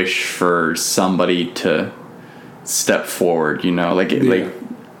of wish for somebody to step forward, like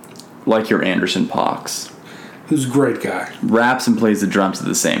your Anderson .Paak. Who's a great guy. Raps and plays the drums at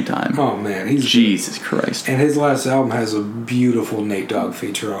the same time. Oh, man. He's Jesus Christ. And his last album has a beautiful Nate Dogg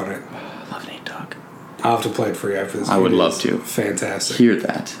feature on it. I love Nate Dogg. I'll have to play it for you after this. I would love to. Fantastic. Hear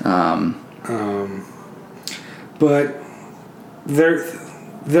that. But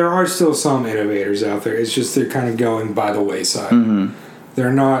there are still some innovators out there. It's just they're kind of going by the wayside. Mm-hmm.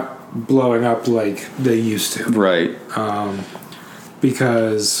 They're not blowing up like they used to. Right.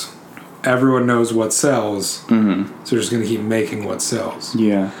 Because everyone knows what sells. Mm-hmm. So they're just going to keep making what sells.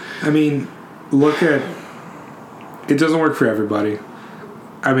 Yeah. I mean, look at... It doesn't work for everybody.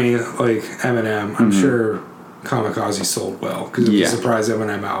 I mean, like Eminem, I'm sure Kamikaze sold well because it was a surprise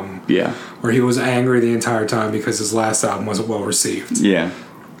Eminem album. Yeah. Where he was angry the entire time because his last album wasn't well received. Yeah.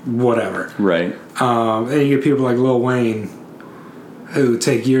 Whatever. Right. And you get people like Lil Wayne who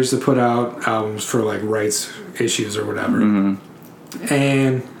take years to put out albums for like rights issues or whatever. Mm-hmm.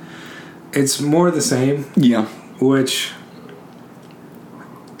 And it's more the same. Yeah. Which...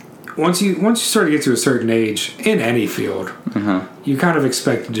 Once you start to get to a certain age in any field, you kind of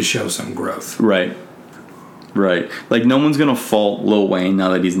expect to show some growth. Right. Right. Like no one's gonna fault Lil Wayne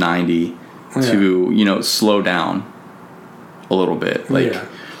now that he's 90 to slow down a little bit. Like,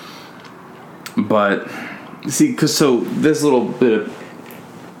 but see, because this little bit of,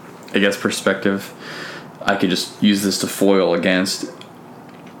 I guess, perspective, I could just use this to foil against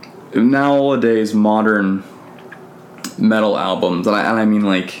nowadays modern metal albums, and I mean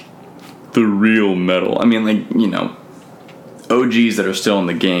like. The real metal. I mean, like, OGs that are still in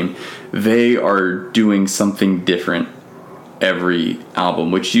the game, they are doing something different every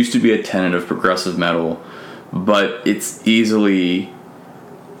album, which used to be a tenet of progressive metal, but it's easily...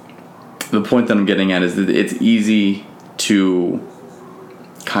 The point that I'm getting at is that it's easy to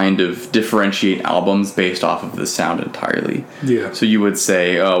kind of differentiate albums based off of the sound entirely. Yeah. So you would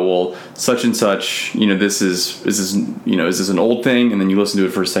say, oh, well, such and such, this is this an old thing? And then you listen to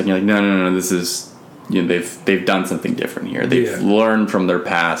it for a second, you're like, no, this is, they've done something different here. They've learned from their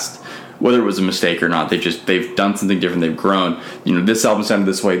past, whether it was a mistake or not. They've done something different. They've grown. This album sounded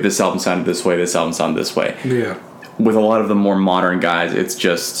this way. This album sounded this way. This album sounded this way. Yeah. With a lot of the more modern guys,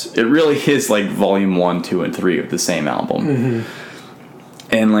 it really is like volume 1, 2, and 3 of the same album. Mm-hmm.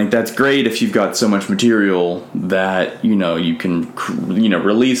 And, like, that's great if you've got so much material that, you can,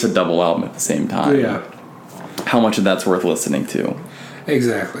 release a double album at the same time. Yeah. How much of that's worth listening to?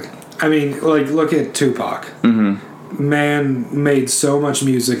 Exactly. I mean, like, look at Tupac. Mm-hmm. Man made so much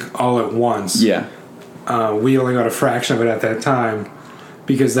music all at once. Yeah. We only got a fraction of it at that time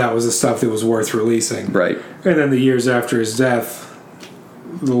because that was the stuff that was worth releasing. Right. And then the years after his death,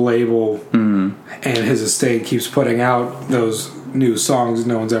 the label and his estate keeps putting out those... new songs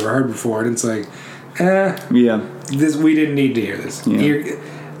no one's ever heard before, and it's like, we didn't need to hear this. Yeah.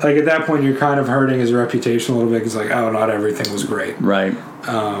 Like at that point, you're kind of hurting his reputation a little bit. It's like, oh, not everything was great. Right.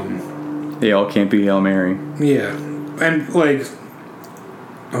 They all can't be Hail Mary. Yeah. and like,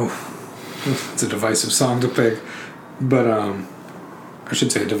 it's a divisive song to pick, but I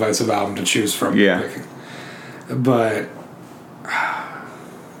should say a divisive album to choose from. Yeah. Picking. But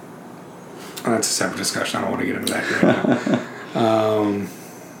that's a separate discussion. I don't want to get into that right now.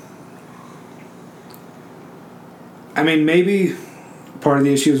 I mean, maybe part of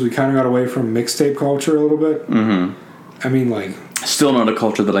the issue is we kind of got away from mixtape culture a little bit. Mm-hmm. I mean, like... Still not a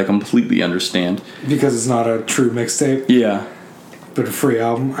culture that I completely understand. Because it's not a true mixtape. Yeah. But a free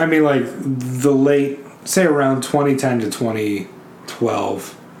album. I mean, like, the late... Say around 2010 to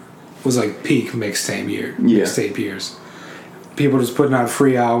 2012 was, like, peak mixtape years. People just putting out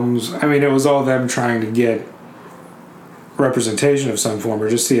free albums. I mean, it was all them trying to get representation of some form or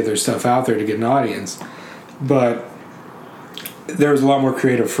just see if there's stuff out there to get an audience. But there was a lot more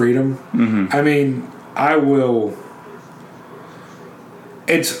creative freedom. Mm-hmm. I mean, I will...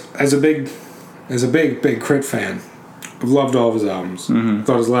 It's... As a big Crit fan, I've loved all of his albums. Mm-hmm.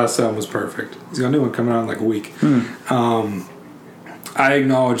 Thought his last album was perfect. He's got a new one coming out in like a week. Mm. I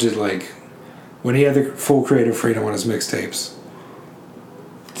acknowledge it, like, when he had the full creative freedom on his mixtapes,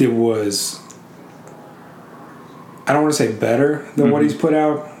 it was... I don't want to say better than what he's put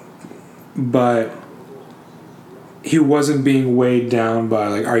out, but he wasn't being weighed down by,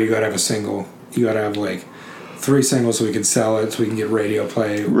 like, you gotta have a single. You gotta have, like, 3 singles so we can sell it, so we can get radio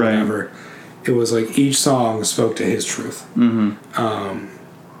play, whatever. Right. It was like each song spoke to his truth. Mm-hmm.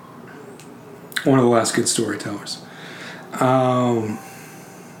 One of the last good storytellers.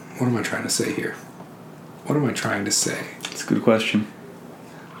 What am I trying to say here? It's a good question.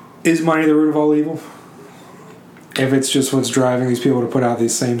 Is money the root of all evil? If it's just what's driving these people to put out the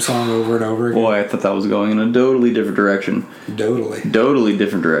same song over and over again? Boy, I thought that was going in a totally different direction. Totally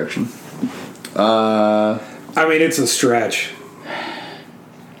different direction. I mean, it's a stretch.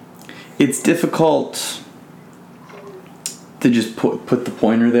 It's difficult to just put the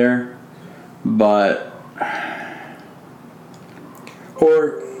pointer there, but...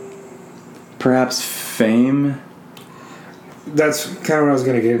 Or... Perhaps fame? That's kind of what I was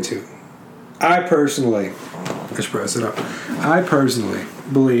going to get into. I personally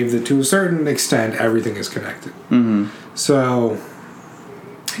believe that to a certain extent everything is connected. Mm-hmm. So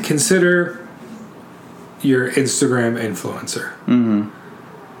consider your Instagram influencer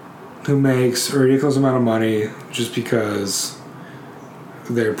who makes a ridiculous amount of money just because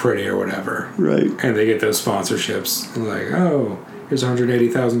they're pretty or whatever. Right. And they get those sponsorships. Like, here's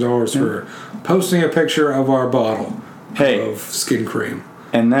 $180,000 for posting a picture of our bottle of skin cream.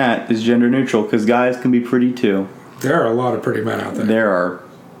 And that is gender neutral because guys can be pretty too. There are a lot of pretty men out there. There are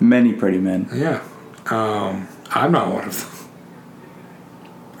many pretty men. Yeah. I'm not one of them.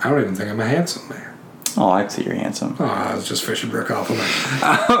 I don't even think I'm a handsome man. Oh, I'd say you're handsome. Oh, I was just fishing for a compliment.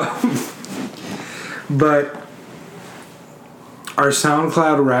 But are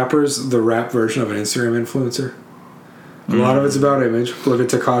SoundCloud rappers the rap version of an Instagram influencer? A lot of it's about image. Look at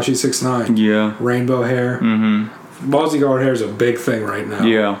Tekashi 6ix9ine. Yeah. Rainbow hair. Mm-hmm. Ballsy colored hair is a big thing right now.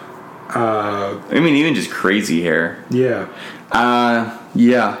 Yeah. I mean, even just crazy hair. Yeah.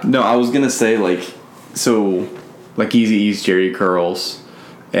 Yeah. No, I was going to say, like, so, like, Eazy-E's Jerry curls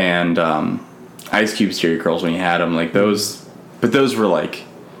and Ice Cube's Jerry curls when he had them, like, those, but those were, like,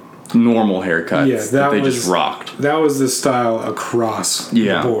 normal haircuts that they just rocked. That was the style across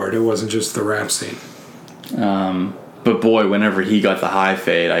the board. It wasn't just the rap scene. But boy, whenever he got the high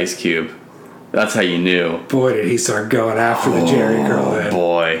fade, Ice Cube, that's how you knew. Boy, did he start going after the Jerry curl then.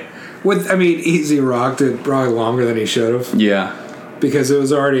 Boy. Eazy rocked it probably longer than he should have. Yeah. Because it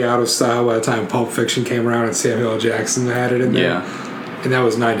was already out of style by the time Pulp Fiction came around and Samuel L. Jackson had it in there. Yeah. And that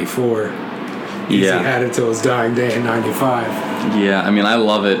was 94. Eazy had it till his dying day in 95. Yeah, I mean, I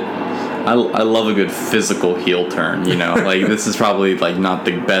love it. I love a good physical heel turn, you know? Like, this is probably, like, not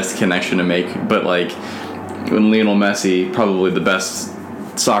the best connection to make, but, like, when Lionel Messi, probably the best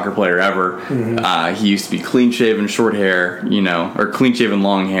soccer player ever, he used to be clean-shaven, short hair, you know, or clean-shaven,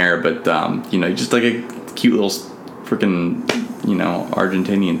 long hair, but, you know, just like a cute little freaking, you know,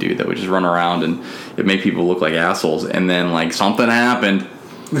 Argentinian dude that would just run around and it made people look like assholes. And then, like, something happened.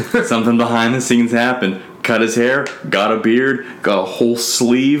 Something behind the scenes happened. Cut his hair, got a beard, got a whole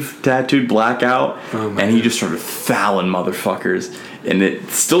sleeve tattooed black out, and he just started fouling motherfuckers. And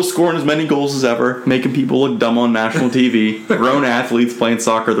it's still scoring as many goals as ever, making people look dumb on national TV. Grown athletes playing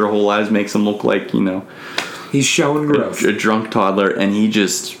soccer their whole lives makes them look like, you know, he's showing growth. A drunk toddler, and he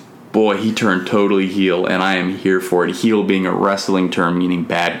just, boy, he turned totally heel, and I am here for it. Heel being a wrestling term meaning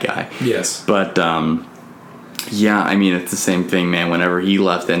bad guy. Yes. But, yeah, I mean, it's the same thing, man. Whenever he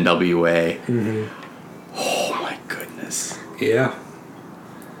left NWA, oh my goodness. Yeah.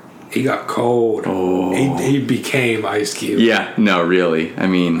 he got cold. Oh. He became Ice Cube. Yeah, no, really. I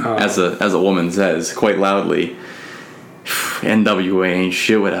mean, as a woman says quite loudly, NWA ain't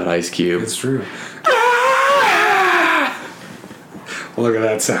shit without Ice Cube. It's true. Look at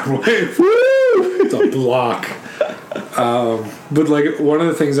that sound wave. Woo! It's a block. But like one of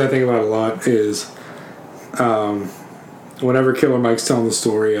the things I think about a lot is whenever Killer Mike's telling the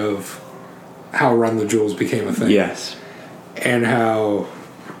story of how Run the Jewels became a thing. Yes. And how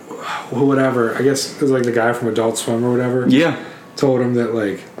whatever, I guess it was like the guy from Adult Swim or whatever. Yeah. Told him that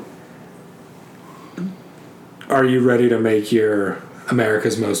like, are you ready to make your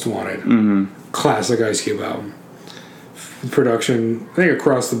America's Most Wanted? Mm-hmm. Classic Ice Cube album. Production, I think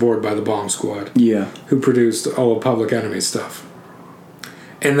across the board by the Bomb Squad. Yeah. Who produced all of Public Enemy stuff.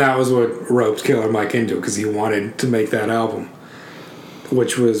 And that was what roped Killer Mike into it, because he wanted to make that album.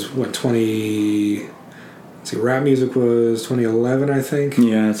 Which was, what, Rap Music was 2011, I think.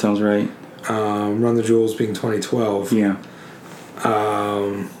 Yeah, that sounds right. Run the Jewels being 2012. Yeah.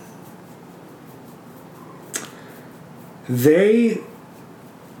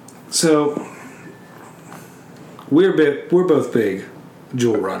 So we're both big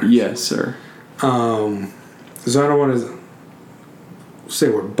Jewel runners. Yes, sir. So I don't want to say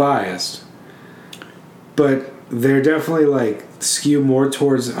we're biased, but they're definitely like skew more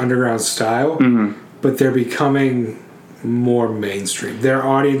towards underground style, but they're becoming more mainstream. Their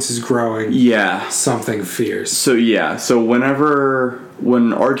audience is growing. Yeah. Something fierce. So when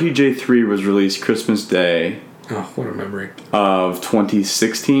RTJ3 was released Christmas Day. Oh, what a memory. Of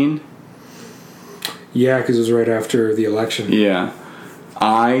 2016. Yeah, because it was right after the election. Yeah.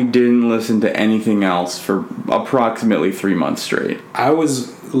 I didn't listen to anything else for approximately 3 months straight. I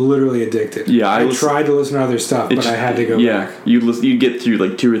was literally addicted. Yeah, I tried to listen to other stuff, but I had to go back. You get through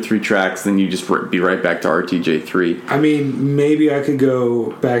like 2 or 3 tracks, then you just be right back to RTJ3. I mean, maybe I could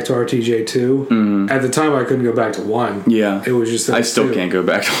go back to RTJ2. Mm-hmm. At the time, I couldn't go back to 1. Yeah. It was just I still can't go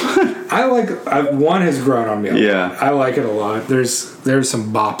back to 1. 1 has grown on me a lot. Yeah. I like it a lot. There's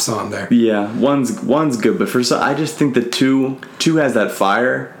some bops on there. Yeah, one's good, but I just think that 2 has that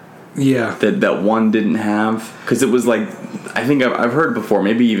fire. Yeah. That 1 didn't have, because it was like, I think I've heard before,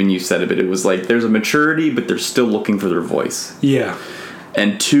 maybe even you said it, but it was like there's a maturity, but they're still looking for their voice. Yeah.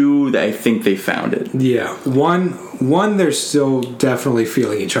 And 2, I think they found it. Yeah. 1 they're still definitely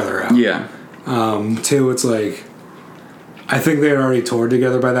feeling each other out. Yeah. 2, it's like, I think they had already toured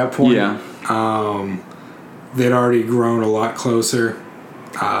together by that point. Yeah. They'd already grown a lot closer.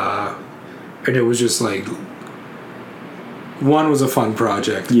 And it was just like, 1 was a fun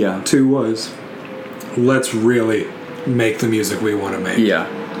project. Yeah. 2 was, let's really make the music we want to make. Yeah.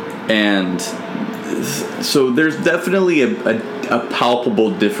 And so there's definitely a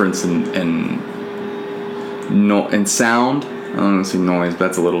palpable difference in sound. I don't want to say noise, but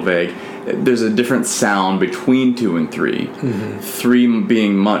that's a little vague. There's a different sound between 2 and 3. Mm-hmm. 3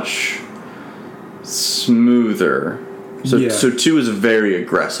 being much smoother. So 2 is very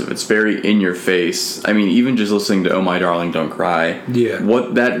aggressive. It's very in your face. I mean, even just listening to "Oh My Darling, Don't Cry,"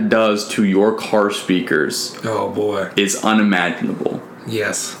 what that does to your car speakers, oh boy, is unimaginable.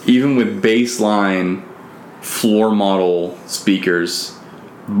 Yes. Even with baseline floor model speakers,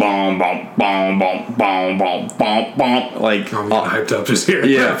 boom, boom, boom, boom, boom, boom, boom, boom, like I'm hyped up just here.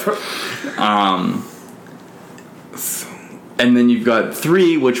 Yeah. And then you've got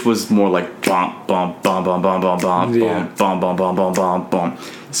 3, which was more like bump, bump, bump, bump, bump, bump, bump, bump, bump, bump, bump, bump, bump, bump.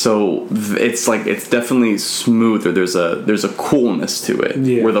 So it's like it's definitely smoother. There's a coolness to it.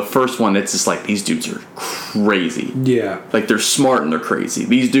 Yeah. Where the first one, it's just like these dudes are crazy. Yeah. Like they're smart and they're crazy.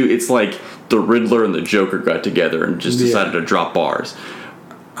 These dudes, it's like the Riddler and the Joker got together and just decided to drop bars.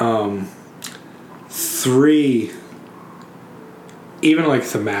 3, even like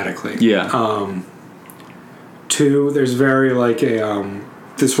thematically. Yeah. 2, there's very like a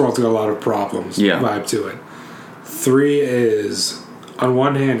this world's got a lot of problems vibe to it. 3 is, on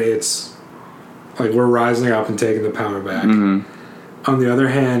one hand, it's like we're rising up and taking the power back. Mm-hmm. On the other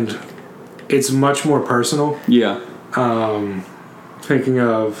hand, it's much more personal. Yeah. Thinking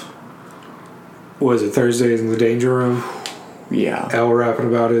of, what was it, Thursdays in the Danger Room? Yeah. L rapping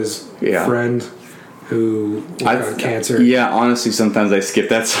about his friend who got cancer. Yeah, honestly, sometimes I skip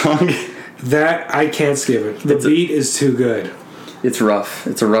that song. That, I can't skip it. The beat is too good. It's rough.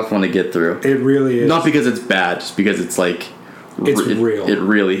 It's a rough one to get through. It really is. Not because it's bad, just because it's like... It's real. It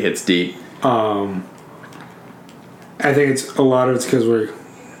really hits deep. I think it's a lot of it's because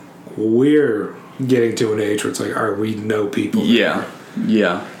we're getting to an age where it's like, all right, we know people that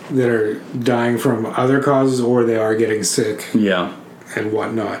are dying from other causes, or they are getting sick and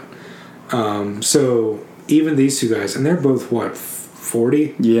whatnot. So even these 2 guys, and they're both, what,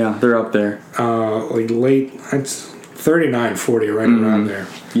 40. Yeah, they're up there. Like late, it's 39, 40, right around there.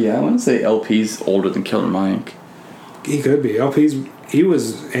 Yeah, I want to say LP's older than Killer Mike. He could be. He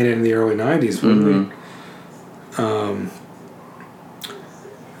was in it in the early 90s, wasn't he?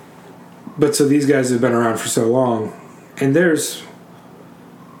 But so these guys have been around for so long, and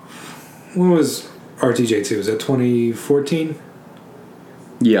when was RTJ2? Was that 2014?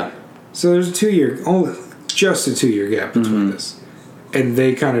 Yeah. So there's just a 2-year gap between this. And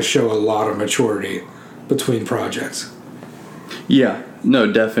they kind of show a lot of maturity between projects. Yeah, no,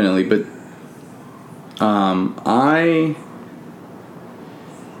 definitely. But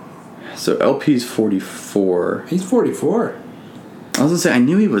so LP's 44. He's 44. I was gonna say I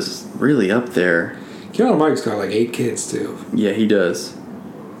knew he was really up there. Killer Mike's got like 8 kids too. Yeah, he does.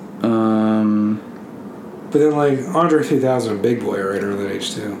 But then like Andre 3000 and Big Boy are right around that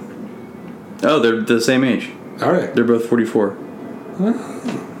age too. Oh, they're the same age. All right. They're both 44. Huh?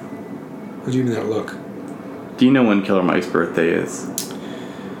 How'd you even that look? Do you know when Killer Mike's birthday is?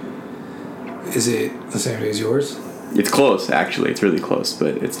 Is it the same day as yours? It's close, actually. It's really close,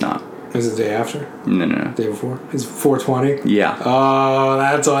 but it's not. Is it the day after? No. Day before? It's 420? Yeah. Oh,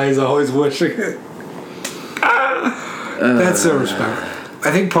 that's why he's always wishing it. That's so respectful.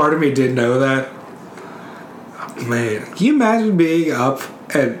 I think part of me did know that. Man, can you imagine being up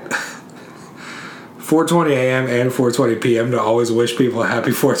at 4:20 a.m. and 4:20 p.m. to always wish people a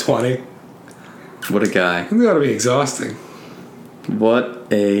happy 420? What a guy. It's got to be exhausting. What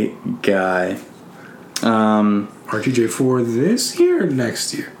a guy. RTJ4 this year or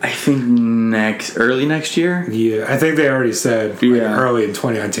next year? I think early next year? Yeah, I think they already said Yeah. early in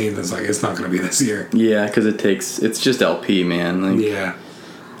 2019 it's like it's not going to be this year. Yeah, because it's just LP, man. Like, Yeah.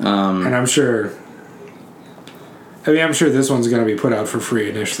 And I'm sure this one's going to be put out for free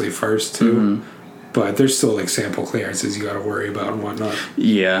initially first too. But there's still like sample clearances you got to worry about and whatnot.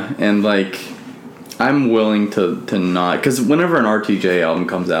 Yeah, and like I'm willing to not, because whenever an RTJ album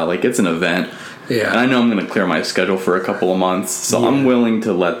comes out, like it's an event. Yeah. And I know I'm going to clear my schedule for a couple of months, so I'm willing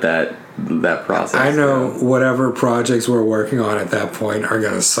to let that process. I know whatever projects we're working on at that point are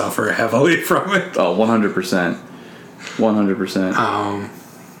going to suffer heavily from it. Oh, 100%. 100%.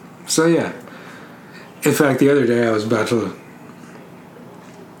 So yeah. In fact, the other day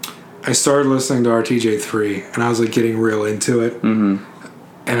I started listening to RTJ3 and I was like getting real into it.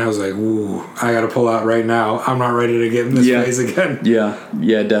 And I was like, ooh, I got to pull out right now. I'm not ready to get in this phase again. Yeah,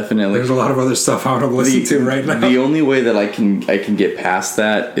 definitely. There's a lot of other stuff I want to listen to right now. The only way that I can get past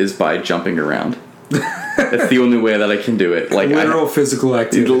that is by jumping around. That's the only way that I can do it. Like literal physical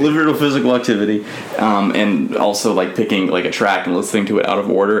activity. Literal physical activity, and also like picking like a track and listening to it out of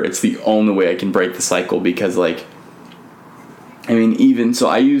order. It's the only way I can break the cycle, because like, I mean, even so,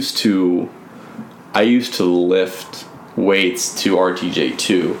 I used to lift weights to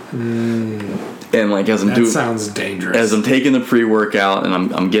RTJ2, and like as I'm sounds dangerous. As I'm taking the pre-workout and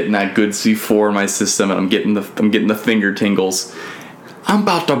I'm getting that good C4 in my system, and I'm getting the finger tingles. I'm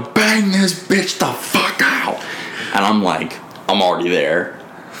about to bang this bitch the fuck out, and I'm like, I'm already there.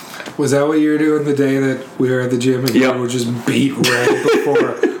 Was that what you were doing the day that we were at the gym and we were just beat red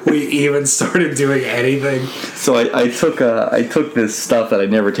before we even started doing anything? So I took this stuff that I'd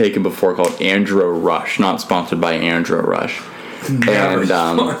never taken before called Andro Rush, not sponsored by Andro Rush. Never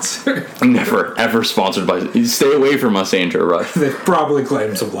sponsored. Never ever sponsored by. Stay away from us, Andro Rush. They probably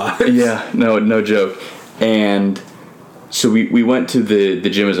claim some lies. Yeah, no joke. And so we went to the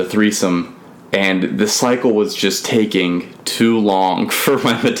gym as a threesome, and the cycle was just taking too long for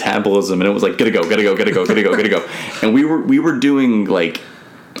my metabolism, and it was like gotta go. And we were doing like,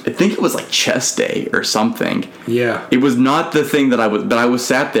 I think it was like chest day or something. Yeah. It was not the thing that I was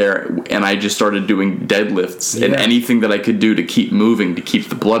sat there and I just started doing deadlifts and anything that I could do to keep moving, to keep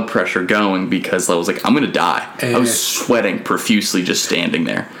the blood pressure going, because I was like, I'm gonna die. I was sweating profusely just standing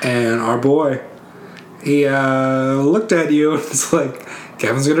there. And our boy, he looked at you and was like,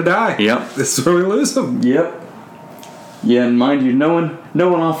 Kevin's gonna die. Yep. This is where we lose him. Yep. Yeah, and mind you, no one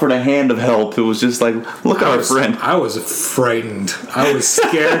offered a hand of help. It was just like, look at our friend. I was frightened. I was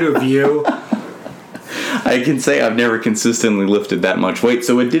scared of you. I can say I've never consistently lifted that much weight,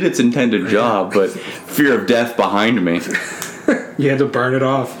 so it did its intended job, but fear of death behind me. You had to burn it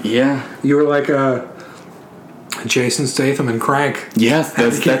off. Yeah. You were like Jason Statham and Crank. Yes,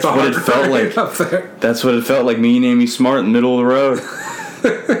 that's what it felt like. Up there. That's what it felt like, me and Amy Smart in the middle of the road.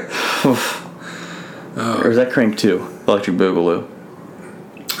 Or is that Crank 2? Electric Boogaloo.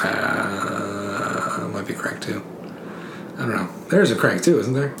 Might be Crank 2. I don't know. There's a Crank 2,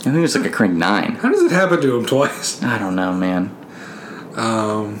 isn't there? I think it's like a Crank 9. How does it happen to him twice? I don't know, man.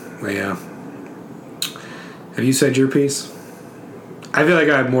 Yeah. Have you said your piece? I feel like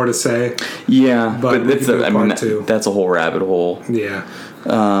I have more to say. Yeah, but that's that's a whole rabbit hole. Yeah.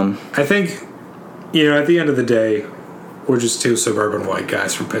 I think, at the end of the day, we're just two suburban white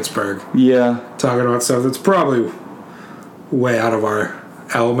guys from Pittsburgh. Yeah. Talking about stuff that's probably way out of our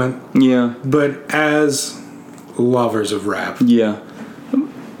element. Yeah. But as lovers of rap, yeah,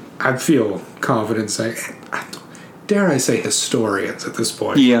 I feel confident saying, dare I say historians at this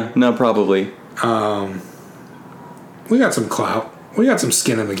point. Yeah, no, probably. We got some clout. We got some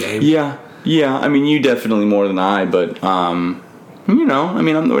skin in the game. Yeah. I mean, you definitely more than I, but, not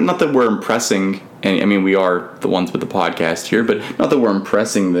that we're impressing, and I mean, we are the ones with the podcast here, but not that we're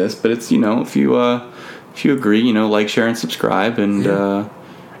impressing this, but it's, if you agree, like, share, and subscribe, and,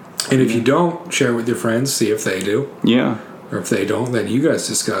 and if you don't, share it with your friends, see if they do. Yeah. Or if they don't, then you guys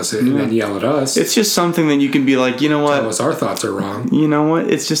discuss it and then yell at us. It's just something that you can be like, you know what? Tell us our thoughts are wrong. You know what?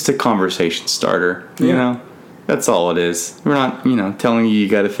 It's just a conversation starter. You know? That's all it is. We're not, telling you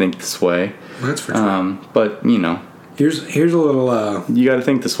got to think this way. That's for sure. But, Here's a little... you got to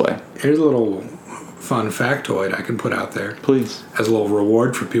think this way. Here's a little fun factoid I can put out there. Please. As a little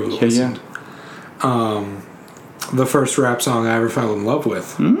reward for people that listen. The first rap song I ever fell in love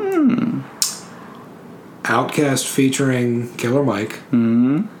with. Outkast featuring Killer Mike.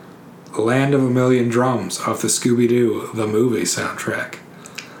 Land of a Million Drums off the Scooby-Doo, the movie soundtrack.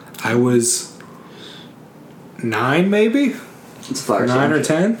 I was 9 maybe? It's a fire 9 or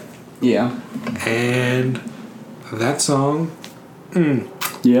 10? Yeah. And that song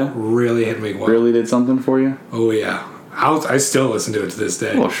really hit me well. Really did something for you? Oh yeah. I still listen to it to this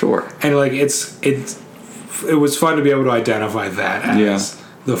day. Well, sure. And like it was fun to be able to identify that as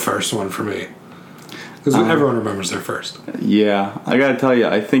the first one for me. Because everyone remembers their first. Yeah, I gotta tell you,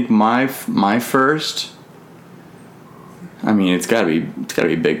 I think my first. I mean, it's gotta be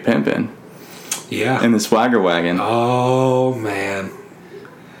Big Pimpin'. Yeah. And the Swagger Wagon. Oh man.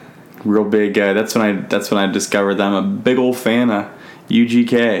 Real big guy. That's when I discovered that I'm a big old fan of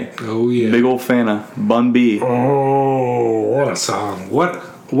UGK. Oh yeah. Big old fan of Bun B. Oh, what a song!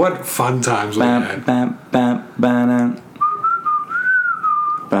 What fun times we had. Bam, bam, bam,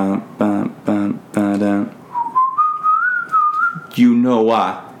 bam, bam, bam, bam. You know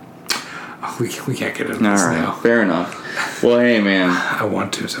why? We can't get into this now. Fair enough. Well, hey, man. I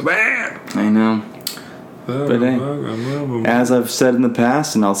want to so bad. I know. But hey, as I've said in the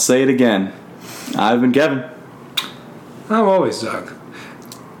past, and I'll say it again, I've been Kevin. I'm always Doug.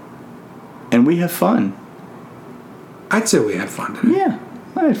 And we have fun. I'd say we had fun today. Yeah,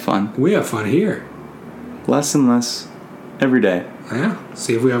 I had fun. We have fun here. Less and less every day. Yeah.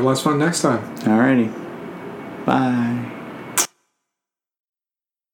 See if we have less fun next time. Alrighty. Bye.